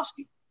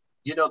Keselowski.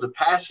 The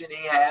passion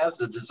he has,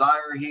 the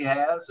desire he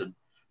has. And,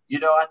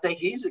 I think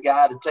he's the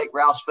guy to take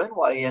Roush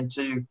Fenway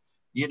into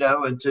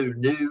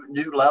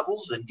new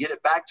levels and get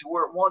it back to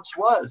where it once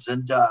was.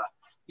 And,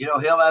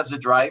 him as a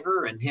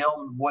driver and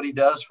him, what he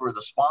does for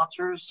the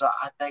sponsors,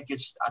 I think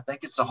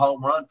it's a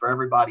home run for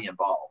everybody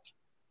involved.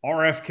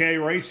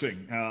 RFK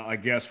Racing, I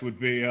guess would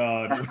be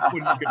what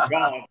you could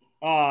call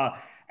it.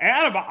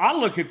 Adam, I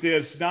look at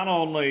this, not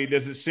only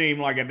does it seem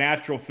like a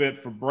natural fit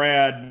for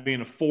Brad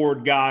being a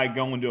Ford guy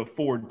going to a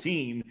Ford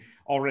team,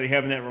 already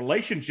having that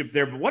relationship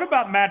there, but what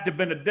about Matt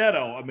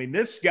DiBenedetto? I mean,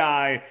 this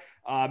guy,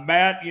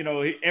 Matt,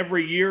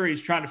 every year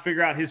he's trying to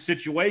figure out his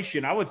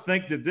situation. I would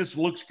think that this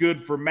looks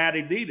good for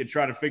Matty D to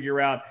try to figure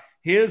out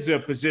his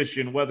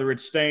position, whether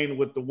it's staying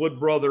with the Wood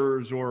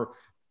brothers or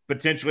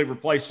potentially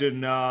replacing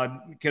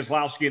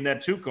Keselowski in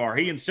that 2 car.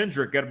 He and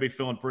Cindric got to be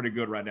feeling pretty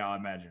good right now, I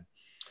imagine.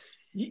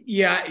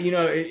 Yeah,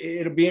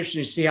 it'll be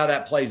interesting to see how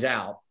that plays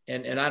out.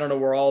 And I don't know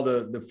where all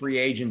the free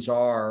agents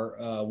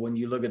are when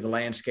you look at the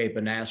landscape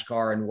of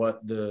NASCAR and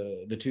what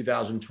the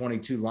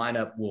 2022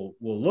 lineup will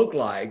look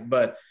like.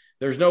 But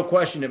there's no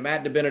question that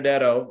Matt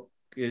DiBenedetto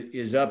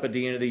is up at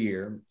the end of the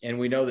year, and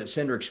we know that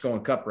Cindric's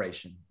going Cup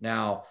racing.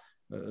 Now,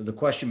 the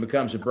question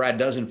becomes, if Brad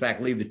does in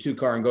fact leave the 2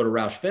 car and go to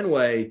Roush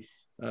Fenway,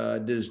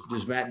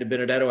 does Matt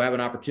DiBenedetto have an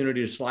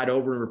opportunity to slide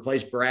over and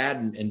replace Brad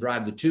and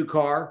drive the 2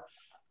 car?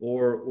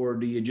 Or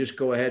do you just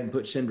go ahead and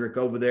put Cindric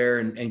over there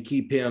and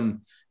keep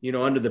him,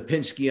 under the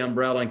Penske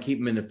umbrella and keep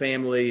him in the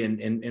family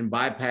and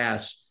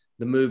bypass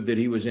the move that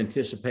he was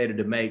anticipated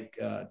to make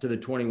to the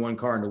 21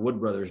 car in the Wood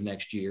brothers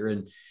next year?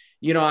 And,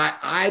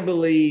 I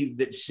believe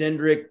that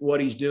Cindric, what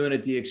he's doing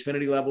at the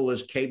Xfinity level,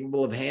 is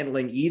capable of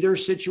handling either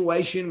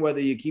situation, whether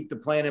you keep the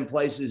plan in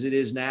place as it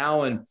is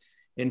now and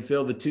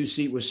fill the 2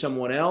 seat with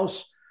someone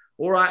else.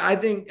 Or I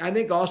think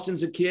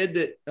Austin's a kid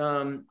that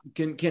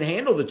can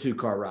handle the 2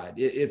 car ride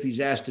if he's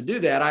asked to do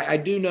that. I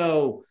do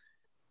know,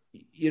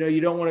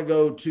 you don't want to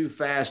go too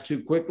fast,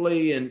 too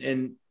quickly.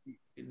 And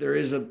there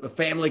is a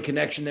family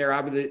connection there,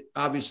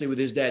 obviously with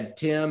his dad,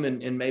 Tim,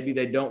 and maybe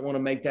they don't want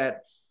to make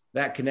that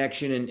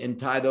connection and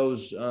tie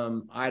those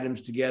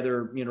items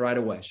together, right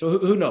away. So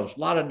who knows? A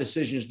lot of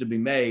decisions to be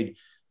made,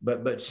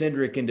 but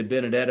Cindric and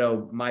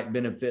DiBenedetto might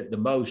benefit the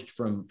most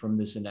from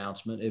this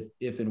announcement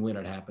if and when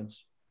it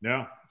happens.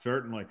 Yeah,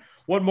 certainly.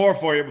 One more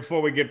for you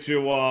before we get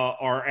to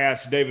our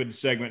Ask David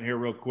segment here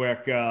real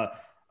quick.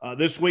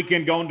 This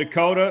weekend going to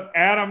Dakota.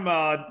 Adam,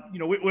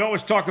 we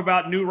always talk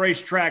about new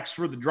racetracks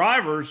for the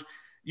drivers.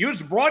 You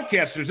as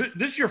broadcasters,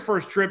 this is your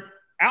first trip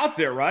out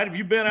there, right? Have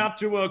you been out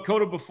to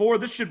Dakota before?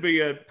 This should be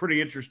a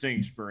pretty interesting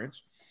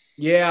experience.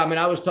 Yeah,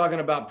 I was talking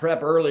about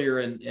prep earlier,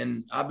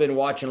 and I've been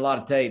watching a lot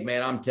of tape,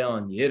 man. I'm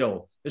telling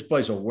you, this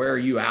place will wear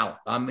you out.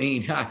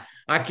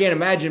 I can't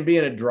imagine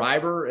being a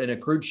driver and a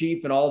crew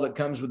chief and all that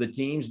comes with the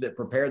teams that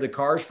prepare the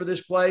cars for this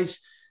place.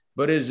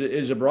 But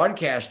as a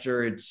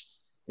broadcaster, it's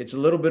a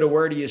little bit of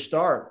where do you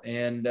start,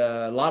 and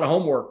a lot of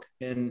homework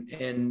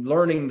and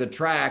learning the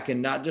track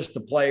and not just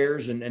the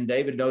players. And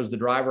David knows the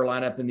driver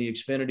lineup in the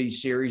Xfinity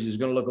series is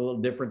going to look a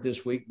little different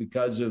this week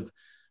because of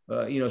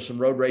some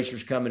road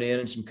racers coming in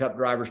and some Cup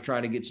drivers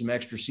trying to get some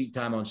extra seat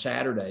time on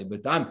Saturday.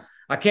 But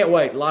I can't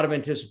wait. A lot of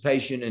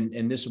anticipation,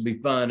 and this will be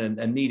fun and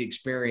a neat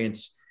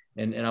experience.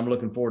 And I'm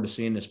looking forward to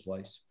seeing this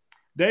place.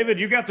 David,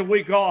 you got the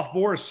week off.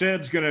 Boris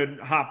Said's going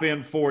to hop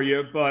in for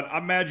you, but I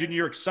imagine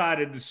you're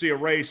excited to see a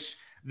race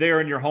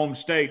there in your home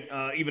state,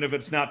 even if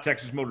it's not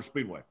Texas Motor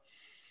Speedway.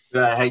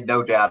 Hey,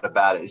 no doubt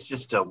about it. It's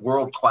just a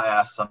world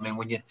class.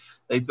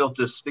 They built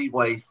this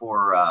speedway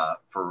for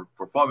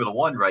Formula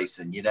One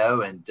racing,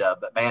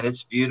 but man,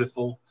 it's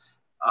beautiful.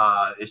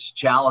 It's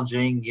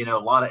challenging, a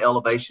lot of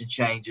elevation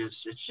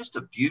changes. It's just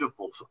a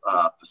beautiful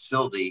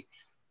facility.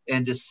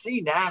 And to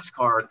see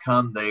NASCAR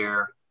come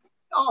there,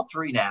 all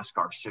 3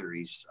 NASCAR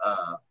series,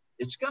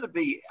 it's going to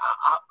be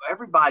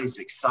everybody's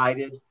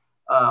excited.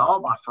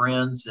 All my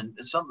friends and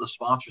some of the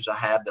sponsors I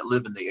have that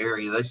live in the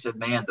area, they said,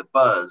 man, the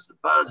buzz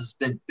has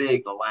been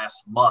big the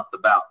last month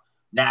about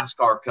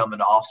NASCAR coming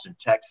to Austin,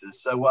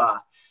 Texas. So,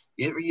 I'm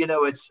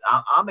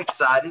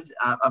excited.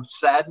 I'm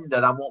saddened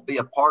that I won't be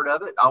a part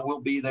of it. I will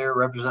be there,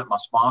 represent my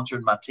sponsor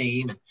and my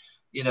team,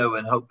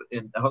 and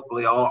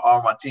hopefully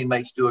all my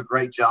teammates do a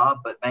great job.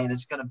 But man,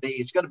 it's going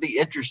to be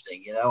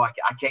interesting. I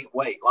can't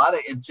wait. A lot of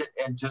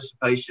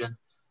anticipation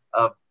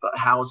of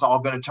how it's all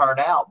going to turn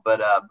out.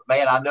 But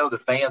man, I know the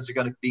fans are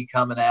going to be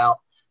coming out.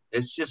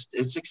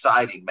 It's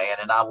exciting, man.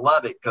 And I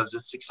love it because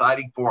it's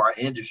exciting for our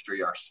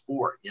industry, our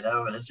sport,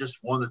 and it's just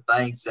one of the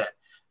things that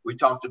we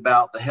talked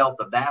about, the health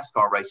of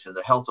NASCAR racing,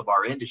 the health of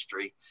our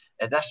industry.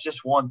 And that's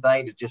just one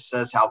thing that just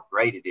says how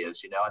great it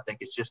is. I think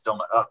it's just on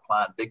the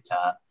upcline big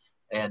time.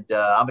 And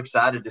I'm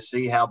excited to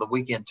see how the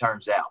weekend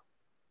turns out.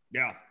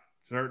 Yeah,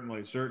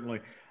 certainly.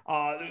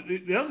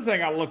 The other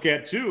thing I look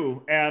at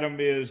too, Adam,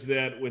 is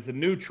that with the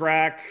new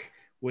track,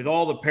 with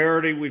all the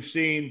parity we've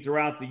seen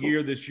throughout the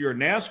year this year in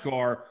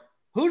NASCAR,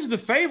 Who's the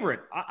favorite?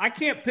 I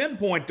can't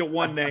pinpoint to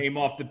one name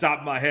off the top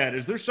of my head.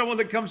 Is there someone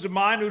that comes to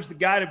mind who's the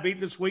guy to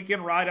beat this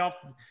weekend right off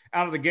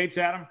out of the gates,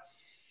 Adam?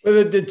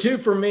 Well, the two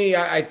for me,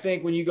 I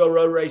think when you go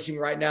road racing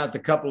right now at the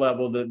Cup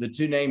level, the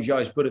two names you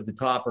always put at the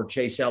top are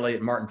Chase Elliott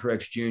and Martin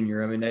Truex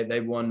Jr. I mean,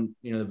 they've won,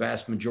 the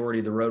vast majority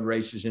of the road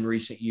races in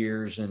recent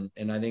years.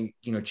 And I think,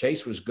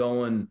 Chase was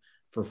going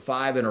for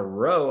 5 in a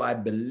row, I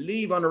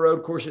believe, on the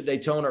road course at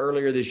Daytona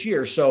earlier this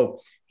year. So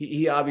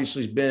he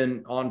obviously has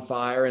been on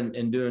fire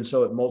and doing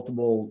so at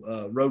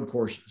multiple road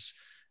courses.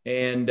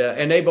 And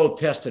they both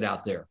tested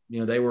out there.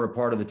 They were a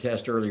part of the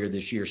test earlier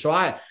this year. So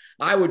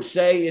I would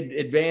say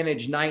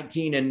advantage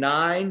 19 and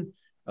 9.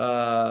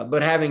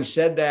 But having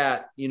said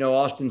that,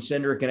 Austin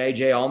Cindric and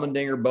AJ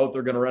Allmendinger both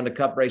are going to run the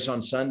Cup race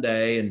on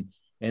Sunday, and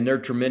they're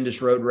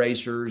tremendous road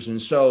racers.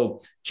 And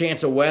so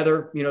chance of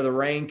weather, the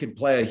rain could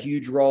play a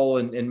huge role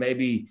in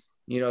maybe,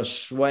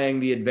 swaying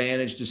the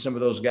advantage to some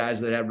of those guys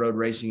that have road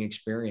racing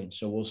experience.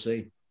 So we'll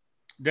see.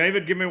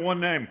 David, give me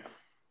one name.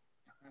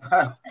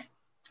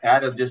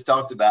 Adam just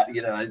talked about,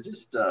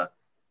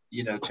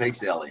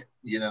 Chase Elliott,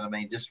 you know what I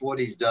mean? Just what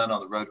he's done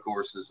on the road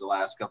courses the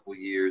last couple of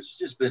years, it's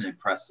just been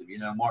impressive.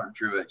 Martin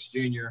Truex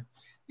Jr.,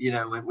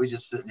 we're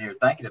just sitting here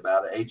thinking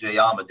about it. AJ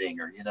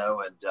Allmendinger,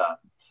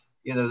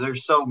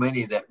 there's so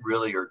many that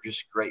really are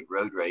just great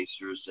road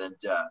racers. And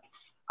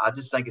I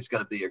just think it's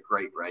going to be a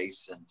great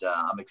race. And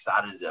I'm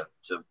excited to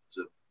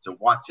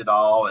watch it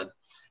all. And,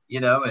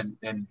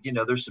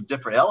 there's some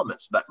different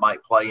elements that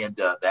might play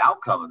into the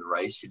outcome of the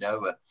race. You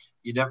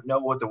never know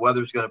what the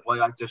weather's going to play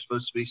like. There's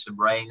supposed to be some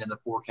rain in the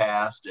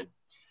forecast. And,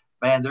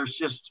 man, there's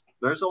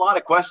a lot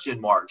of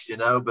question marks,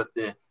 but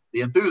the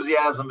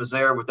enthusiasm is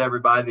there with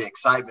everybody. The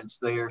excitement's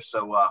there.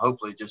 So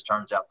hopefully it just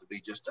turns out to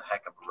be just a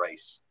heck of a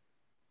race.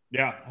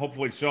 Yeah,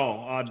 hopefully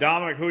so.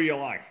 Dominic, who you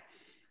like?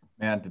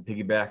 Man, to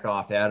piggyback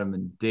off Adam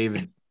and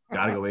David,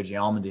 got to go AJ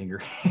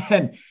Allmendinger.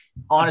 And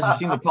honestly,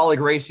 seeing the Kaulig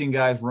Racing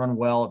guys run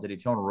well at the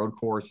Daytona Road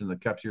Course and the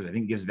Cup Series, I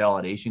think gives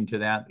validation to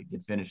that. They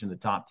did finish in the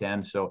top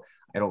 10, so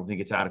I don't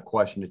think it's out of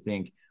question to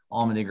think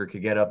Allmendinger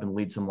could get up and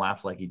lead some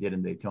laps like he did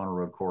in the Daytona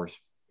Road Course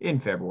in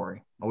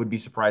February. I would be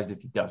surprised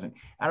if he doesn't.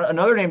 And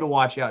another name to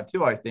watch out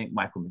too, I think,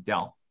 Michael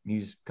McDowell.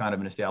 He's kind of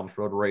an established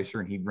road racer,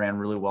 and he ran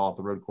really well at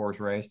the road course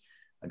race.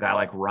 A guy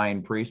like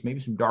Ryan Preece, maybe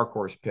some dark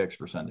horse picks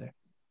for Sunday.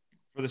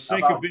 For the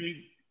sake of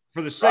being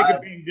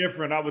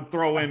different, I would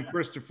throw in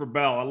Christopher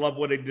Bell. I love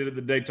what he did at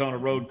the Daytona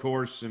Road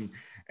Course, and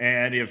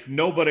if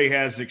nobody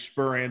has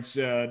experience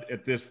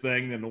at this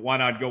thing, then why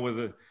not go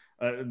with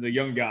the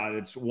young guy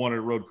that's won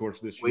a road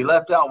course this year? We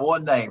left out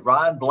one name,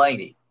 Ryan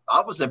Blaney. I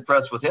was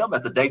impressed with him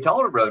at the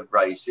Daytona Road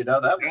race. That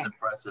was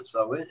impressive.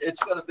 So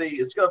it's going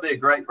to be a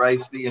great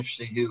race. Be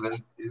interesting who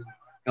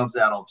comes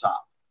out on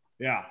top.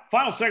 Yeah.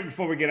 Final segment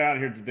before we get out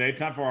of here today.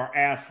 Time for our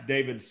Ask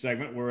David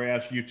segment, where we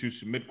ask you to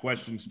submit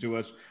questions to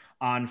us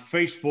on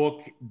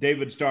Facebook,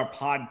 David Starr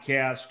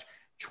Podcast,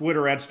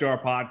 Twitter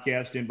 @Starr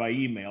Podcast, and by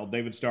email,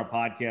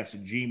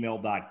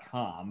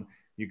 davidstarpodcast@gmail.com.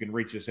 You can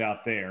reach us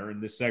out there.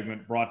 And this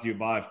segment brought to you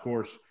by, of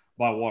course,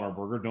 by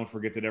Whataburger. Don't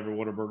forget that every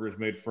Whataburger is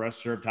made fresh,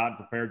 served hot, and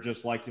prepared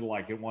just like you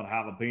like it. Want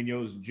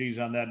jalapenos and cheese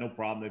on that? No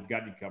problem. They've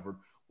got you covered.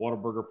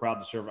 Whataburger, proud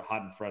to serve it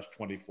hot and fresh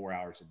 24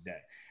 hours a day.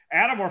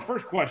 Adam, our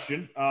first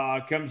question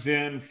comes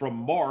in from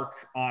Mark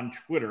on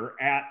Twitter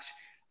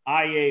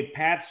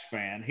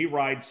 @IAPatsFan. He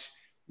writes,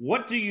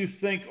 what do you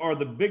think are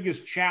the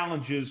biggest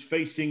challenges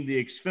facing the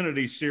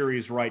Xfinity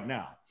Series right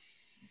now?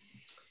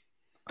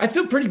 I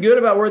feel pretty good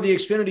about where the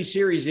Xfinity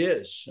Series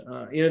is.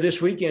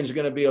 This weekend is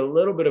going to be a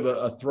little bit of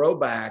a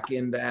throwback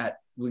in that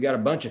we got a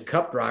bunch of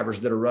Cup drivers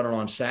that are running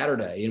on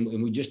Saturday,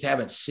 and we just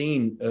haven't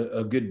seen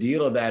a good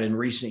deal of that in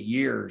recent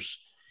years.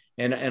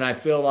 And I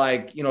feel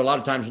like, a lot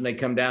of times when they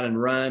come down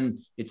and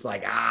run, it's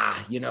like,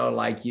 you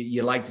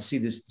like to see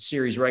this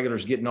series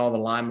regulars getting all the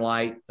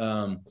limelight.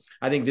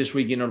 I think this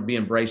weekend it'll be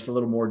embraced a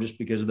little more just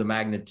because of the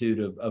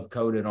magnitude of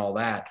COTA and all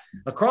that.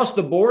 Across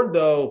the board,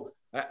 though,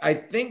 I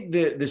think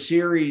the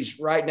series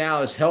right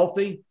now is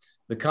healthy.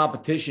 The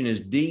competition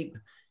is deep,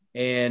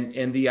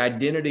 and the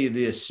identity of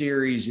the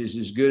series is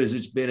as good as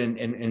it's been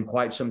in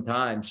quite some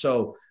time.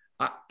 So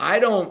I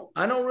don't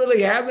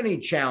really have any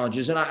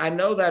challenges, and I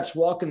know that's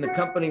walking the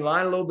company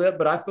line a little bit,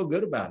 but I feel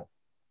good about it.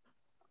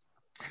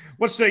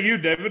 What say you,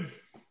 David?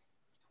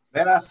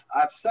 Man, I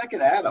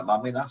second Adam.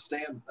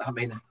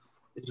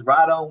 It's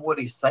right on what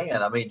he's saying.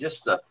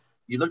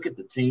 You look at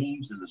the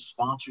teams and the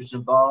sponsors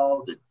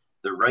involved, and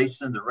the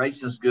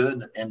racing's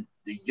good, and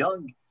the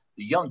young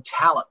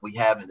talent we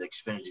have in the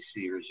Xfinity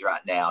Series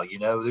right now.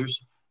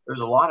 There's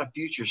a lot of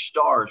future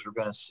stars we're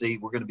going to see.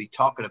 We're going to be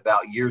talking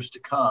about years to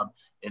come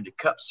in the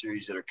Cup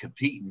Series that are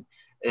competing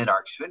in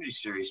our Xfinity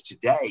Series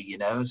today.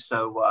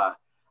 So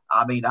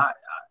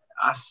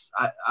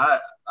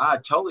I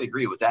totally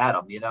agree with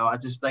Adam. I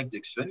just think the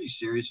Xfinity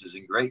Series is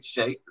in great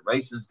shape. The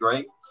racing's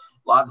great.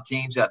 A lot of the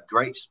teams have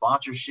great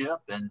sponsorship,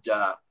 and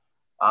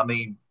I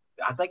think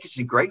it's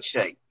in great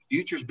shape.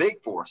 Future's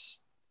big for us.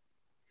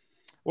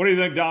 What do you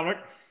think, Dominic?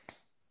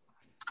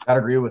 I'd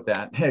agree with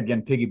that.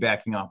 Again,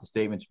 piggybacking off the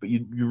statements, but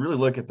you really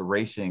look at the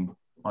racing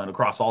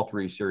across all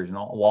three series, and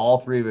all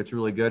three of it's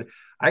really good.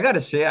 I got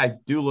to say, I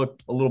do look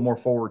a little more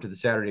forward to the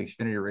Saturday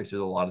Xfinity races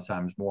a lot of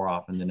times, more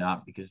often than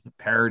not, because the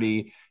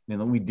parity,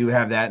 we do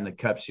have that in the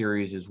Cup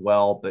Series as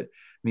well. But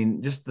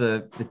just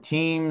the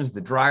teams,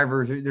 the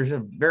drivers, there's a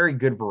very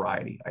good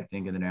variety, I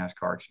think, in the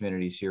NASCAR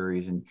Xfinity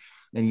Series. And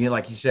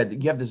like you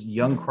said, you have this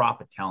young crop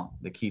of talent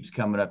that keeps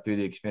coming up through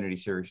the Xfinity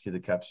Series to the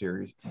Cup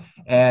Series.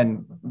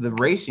 And the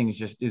racing is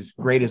just as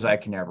great as I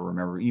can ever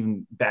remember,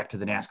 even back to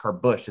the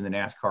NASCAR Busch and the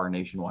NASCAR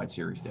Nationwide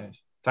Series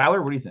days.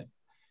 Tyler, what do you think?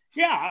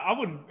 Yeah, I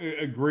would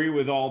agree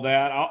with all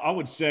that. I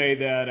would say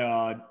that,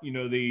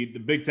 the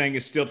big thing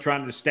is still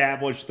trying to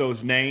establish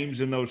those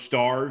names and those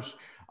stars,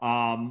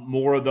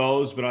 more of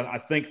those. But I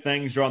think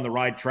things are on the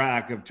right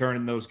track of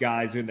turning those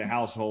guys into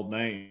household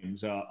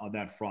names on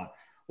that front.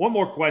 One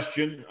more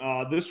question.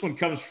 This one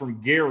comes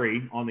from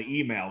Gary on the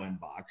email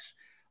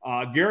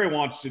inbox. Gary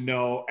wants to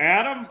know,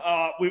 Adam,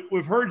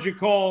 we've heard you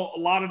call a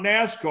lot of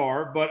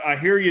NASCAR, but I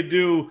hear you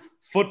do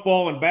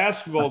football and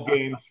basketball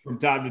games from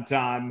time to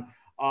time.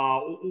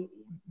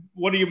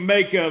 What do you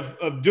make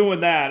of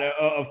doing that,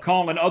 of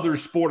calling other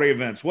sporting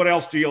events? What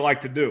else do you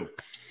like to do?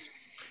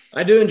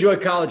 I do enjoy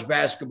college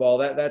basketball.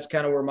 That's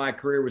kind of where my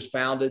career was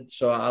founded.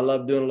 So I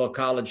love doing a little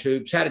college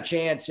hoops. Had a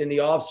chance in the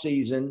off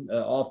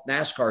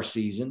NASCAR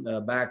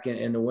season, back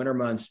in the winter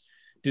months,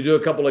 to do a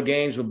couple of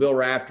games with Bill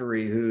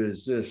Raftery, who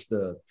is just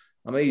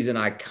he's an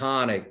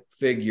iconic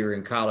figure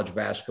in college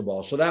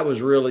basketball. So that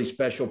was really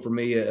special for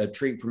me, a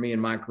treat for me in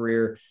my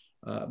career.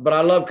 But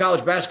I love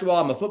college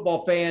basketball. I'm a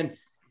football fan.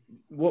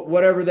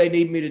 Whatever they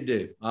need me to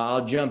do,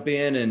 I'll jump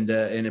in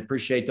and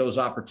appreciate those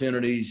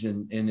opportunities.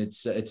 And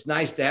it's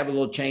nice to have a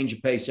little change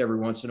of pace every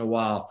once in a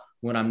while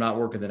when I'm not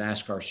working the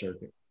NASCAR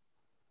circuit.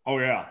 Oh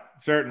yeah,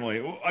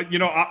 certainly.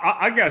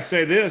 I gotta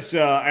say this,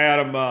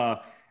 Adam.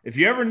 If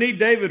you ever need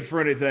David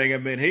for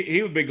anything,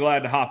 he would be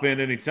glad to hop in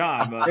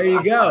anytime. There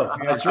you go.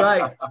 That's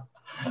right.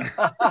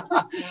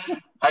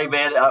 Hey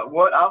man,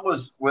 when I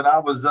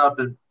was up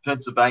in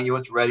Pennsylvania,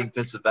 went to Reading,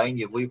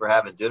 Pennsylvania, we were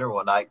having dinner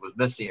one night with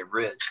Missy and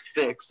Rich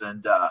Fix,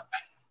 and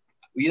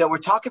we're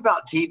talking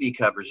about TV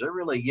coverage. They're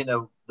really,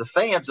 the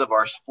fans of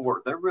our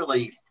sport,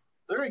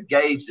 they're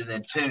engaged and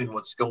in tune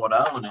what's going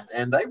on,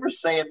 and they were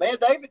saying, man,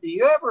 David, do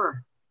you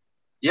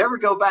ever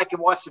go back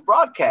and watch the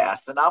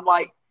broadcast? And I'm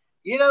like,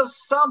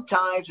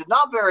 sometimes, and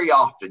not very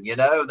often.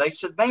 They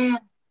said, man,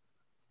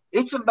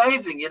 it's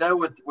amazing,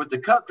 with the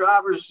Cup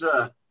drivers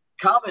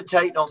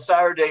commentating on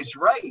Saturday's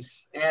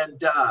race.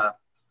 And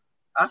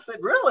I said,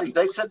 really?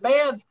 They said,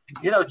 man,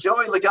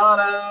 Joey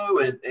Logano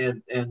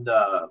and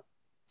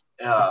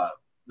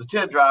the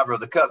 10 driver of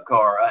the Cup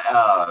car,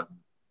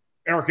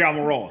 Eric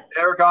Almirola.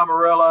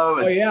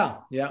 And,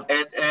 oh yeah.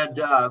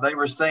 And they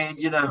were saying,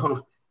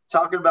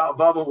 talking about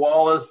Bubba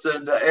Wallace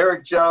and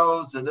Eric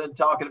Jones, and then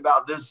talking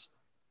about this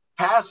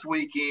past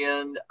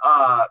weekend.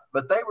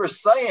 But they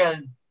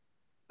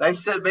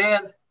said,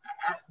 man,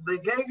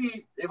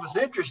 it was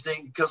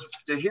interesting because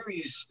to hear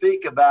you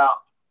speak about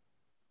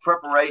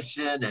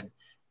preparation and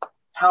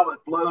how it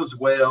flows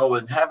well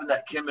and having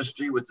that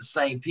chemistry with the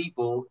same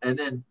people, and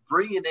then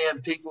bringing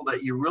in people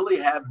that you really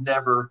have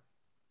never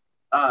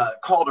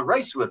called a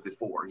race with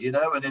before,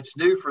 and it's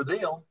new for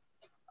them.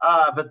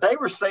 But they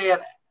were saying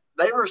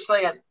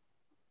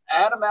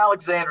Adam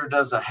Alexander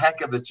does a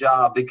heck of a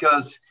job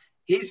because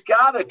he's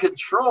got to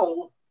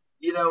control,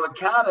 and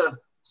kind of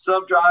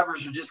some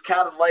drivers are just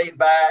kind of laid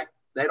back.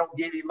 They don't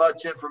give you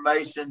much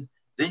information.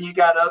 Then you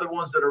got other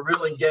ones that are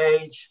real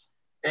engaged.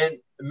 And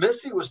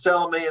Missy was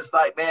telling me, it's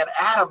like, man,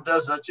 Adam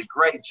does such a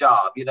great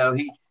job.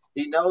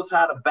 He knows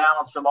how to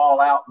balance them all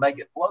out and make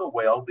it flow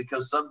well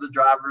because some of the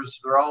drivers,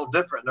 they're all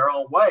different in their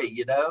own way,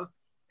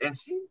 And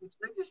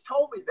they just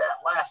told me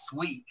that last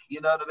week,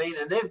 you know what I mean?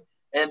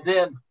 And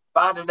then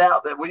finding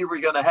out that we were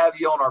going to have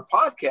you on our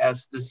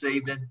podcast this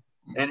evening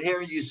and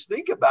hearing you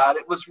speak about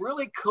it was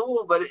really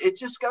cool. But it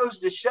just goes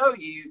to show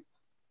you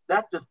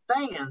that the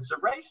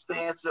race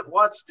fans that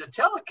watch the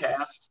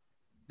telecast,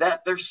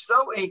 that they're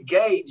so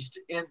engaged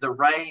in the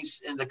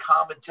race and the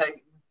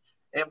commentating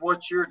and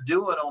what you're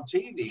doing on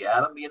TV,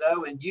 Adam,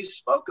 and you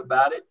spoke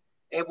about it.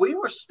 And we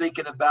were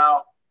speaking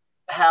about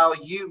how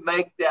you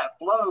make that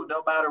flow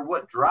no matter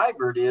what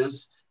driver it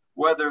is,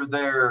 whether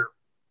they're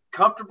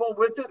comfortable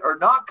with it or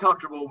not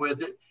comfortable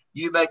with it.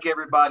 You make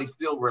everybody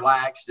feel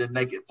relaxed and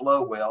make it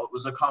flow well. It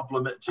was a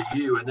compliment to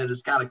you. And then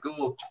it's kind of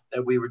cool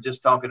that we were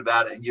just talking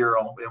about it and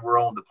we're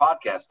on the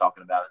podcast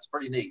talking about it. It's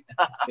pretty neat.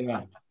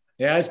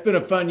 Yeah, it's been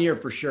a fun year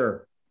for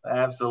sure.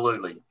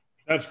 Absolutely.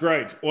 That's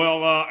great.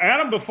 Well,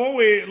 Adam, before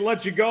we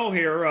let you go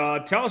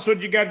here, tell us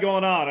what you got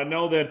going on. I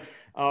know that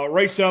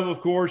Race Hub, of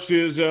course,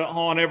 is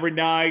on every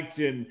night,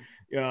 and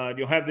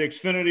you'll have the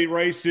Xfinity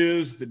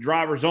races. The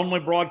drivers only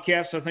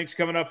broadcast, I think, is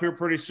coming up here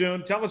pretty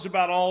soon. Tell us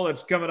about all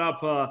that's coming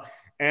up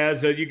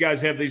as you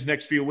guys have these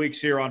next few weeks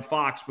here on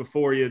Fox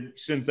before you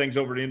send things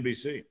over to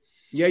NBC.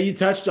 Yeah, you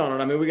touched on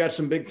it. I mean, we got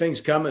some big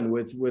things coming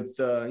with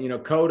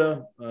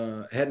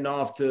COTA heading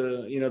off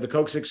to, the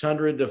Coke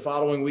 600 the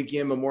following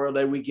weekend. Memorial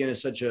Day weekend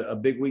is such a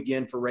big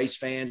weekend for race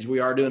fans. We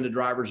are doing the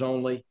drivers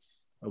only.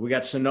 We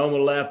got Sonoma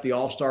left, the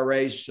All-Star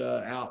race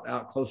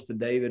out close to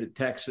David at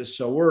Texas.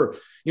 So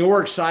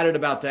we're excited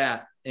about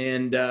that.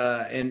 And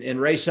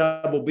Race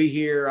Hub will be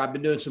here. I've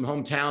been doing some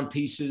hometown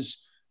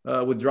pieces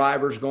with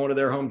drivers going to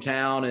their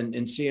hometown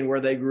and seeing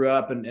where they grew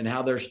up and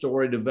how their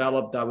story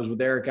developed. I was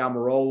with Eric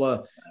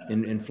Almirola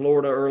in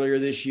Florida earlier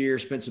this year,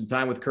 spent some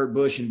time with Kurt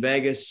Busch in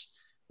Vegas.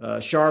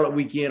 Charlotte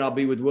weekend, I'll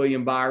be with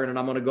William Byron, and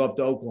I'm going to go up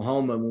to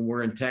Oklahoma when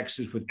we're in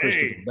Texas with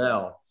Christopher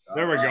Bell.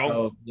 There we go.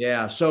 So,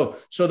 yeah. So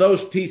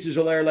those pieces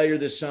are there later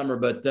this summer,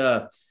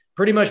 but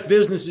pretty much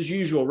business as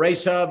usual.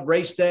 Race Hub,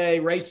 race day,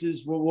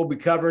 races. We'll be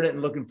covering it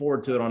and looking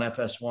forward to it on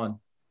FS1.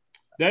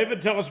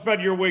 David, tell us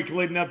about your week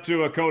leading up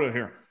to COTA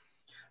here.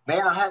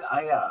 Man,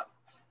 I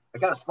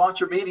got a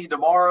sponsor meeting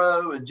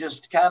tomorrow and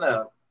just kind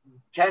of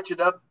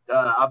catching up.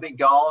 I've been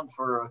gone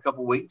for a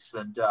couple weeks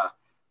and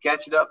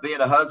catching up,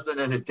 being a husband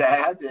and a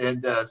dad,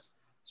 and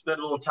spend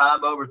a little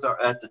time over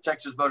at the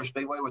Texas Motor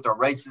Speedway with our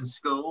racing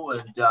school,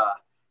 and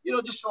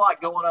just a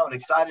lot going on.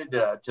 Excited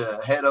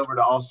to head over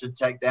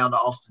to down to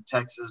Austin,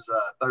 Texas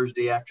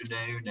Thursday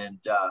afternoon,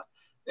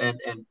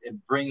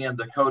 and bring in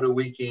the COTA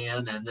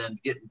weekend, and then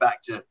getting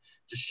back to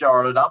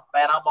Charlotte.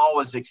 I'm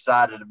always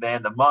excited,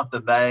 man. The month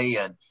of May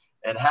and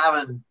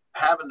having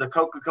the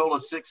Coca-Cola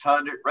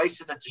 600,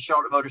 racing at the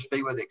Charlotte Motor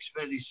Speedway, the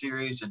Xfinity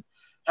Series, and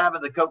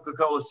having the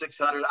Coca-Cola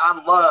 600.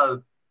 I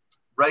love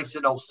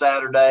racing on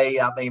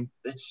Saturday. I mean,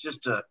 it's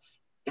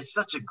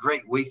such a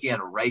great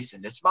weekend of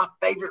racing. It's my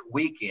favorite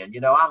weekend.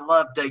 I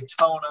love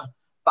Daytona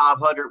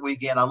 500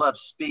 weekend. I love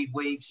Speed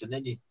Weeks, and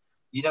then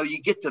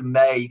you get to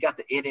May. You got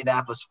the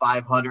Indianapolis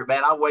 500.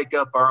 Man, I wake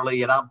up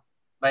early, and I'm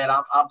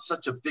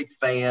such a big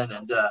fan,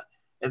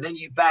 and then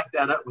you back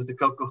that up with the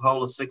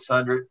Coca-Cola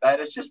 600. Man,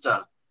 it's just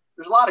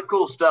there's a lot of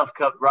cool stuff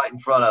right in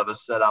front of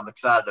us that I'm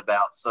excited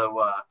about.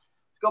 So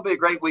it's going to be a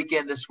great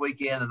weekend this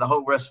weekend, and the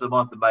whole rest of the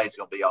month of May is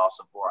going to be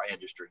awesome for our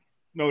industry.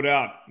 No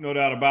doubt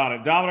about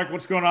it. Dominic,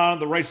 what's going on with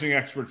the racing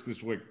experts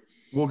this week?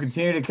 We'll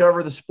continue to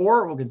cover the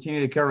sport. We'll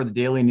continue to cover the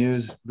daily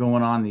news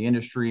going on in the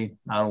industry,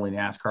 not only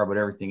NASCAR, but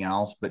everything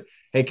else. But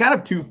hey, kind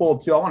of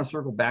twofold too. I want to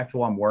circle back to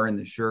why I'm wearing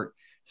this shirt.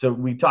 So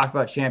we talked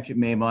about Championship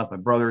May month. My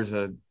brother's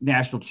a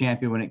national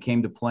champion when it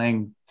came to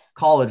playing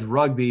college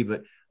rugby.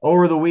 But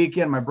over the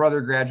weekend, my brother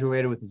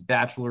graduated with his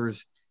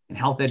bachelor's in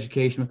health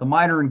education with a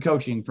minor in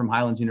coaching from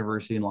Highlands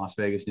University in Las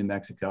Vegas, New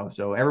Mexico.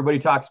 So everybody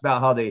talks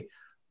about how they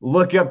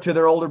look up to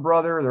their older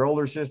brother, their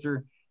older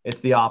sister. It's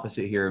the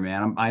opposite here,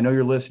 man. I know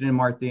you're listening,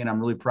 Martine.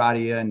 I'm really proud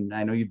of you, and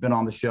I know you've been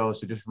on the show.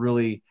 So just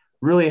really,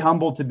 really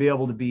humbled to be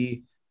able to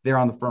be there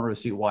on the front row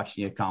seat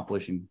watching you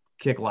accomplish and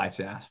kick life's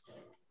ass.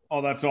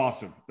 Oh, that's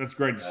awesome. That's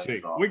great to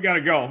see. Awesome. We got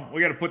to go. We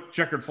got to put the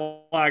checkered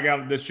flag out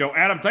of this show.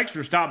 Adam, thanks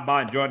for stopping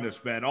by and joining us,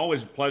 man.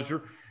 Always a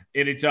pleasure.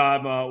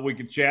 Anytime we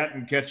can chat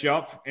and catch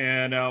up,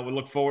 and we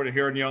look forward to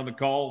hearing you on the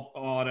call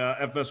on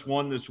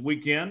FS1 this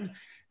weekend.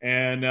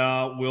 And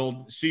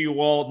we'll see you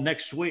all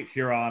next week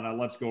here on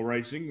Let's Go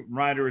Racing.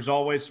 Reminder, as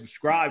always,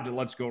 subscribe to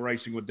Let's Go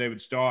Racing with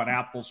David Starr on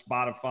Apple,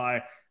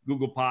 Spotify,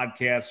 Google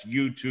Podcasts,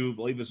 YouTube.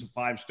 Leave us a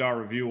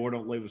 5-star review, or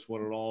don't leave us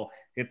one at all.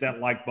 Hit that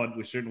like button.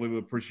 We certainly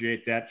would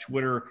appreciate that.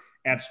 Twitter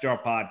 @Star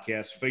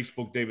Podcast,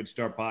 Facebook David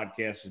Starr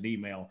Podcast, and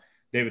email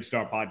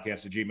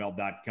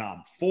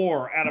davidstarpodcast@gmail.com.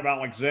 For Adam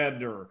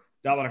Alexander,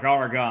 Dominic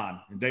Aragon,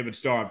 and David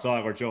Starr, I'm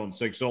Tyler Jones.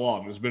 Thanks so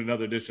long. This has been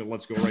another edition of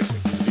Let's Go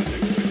Racing.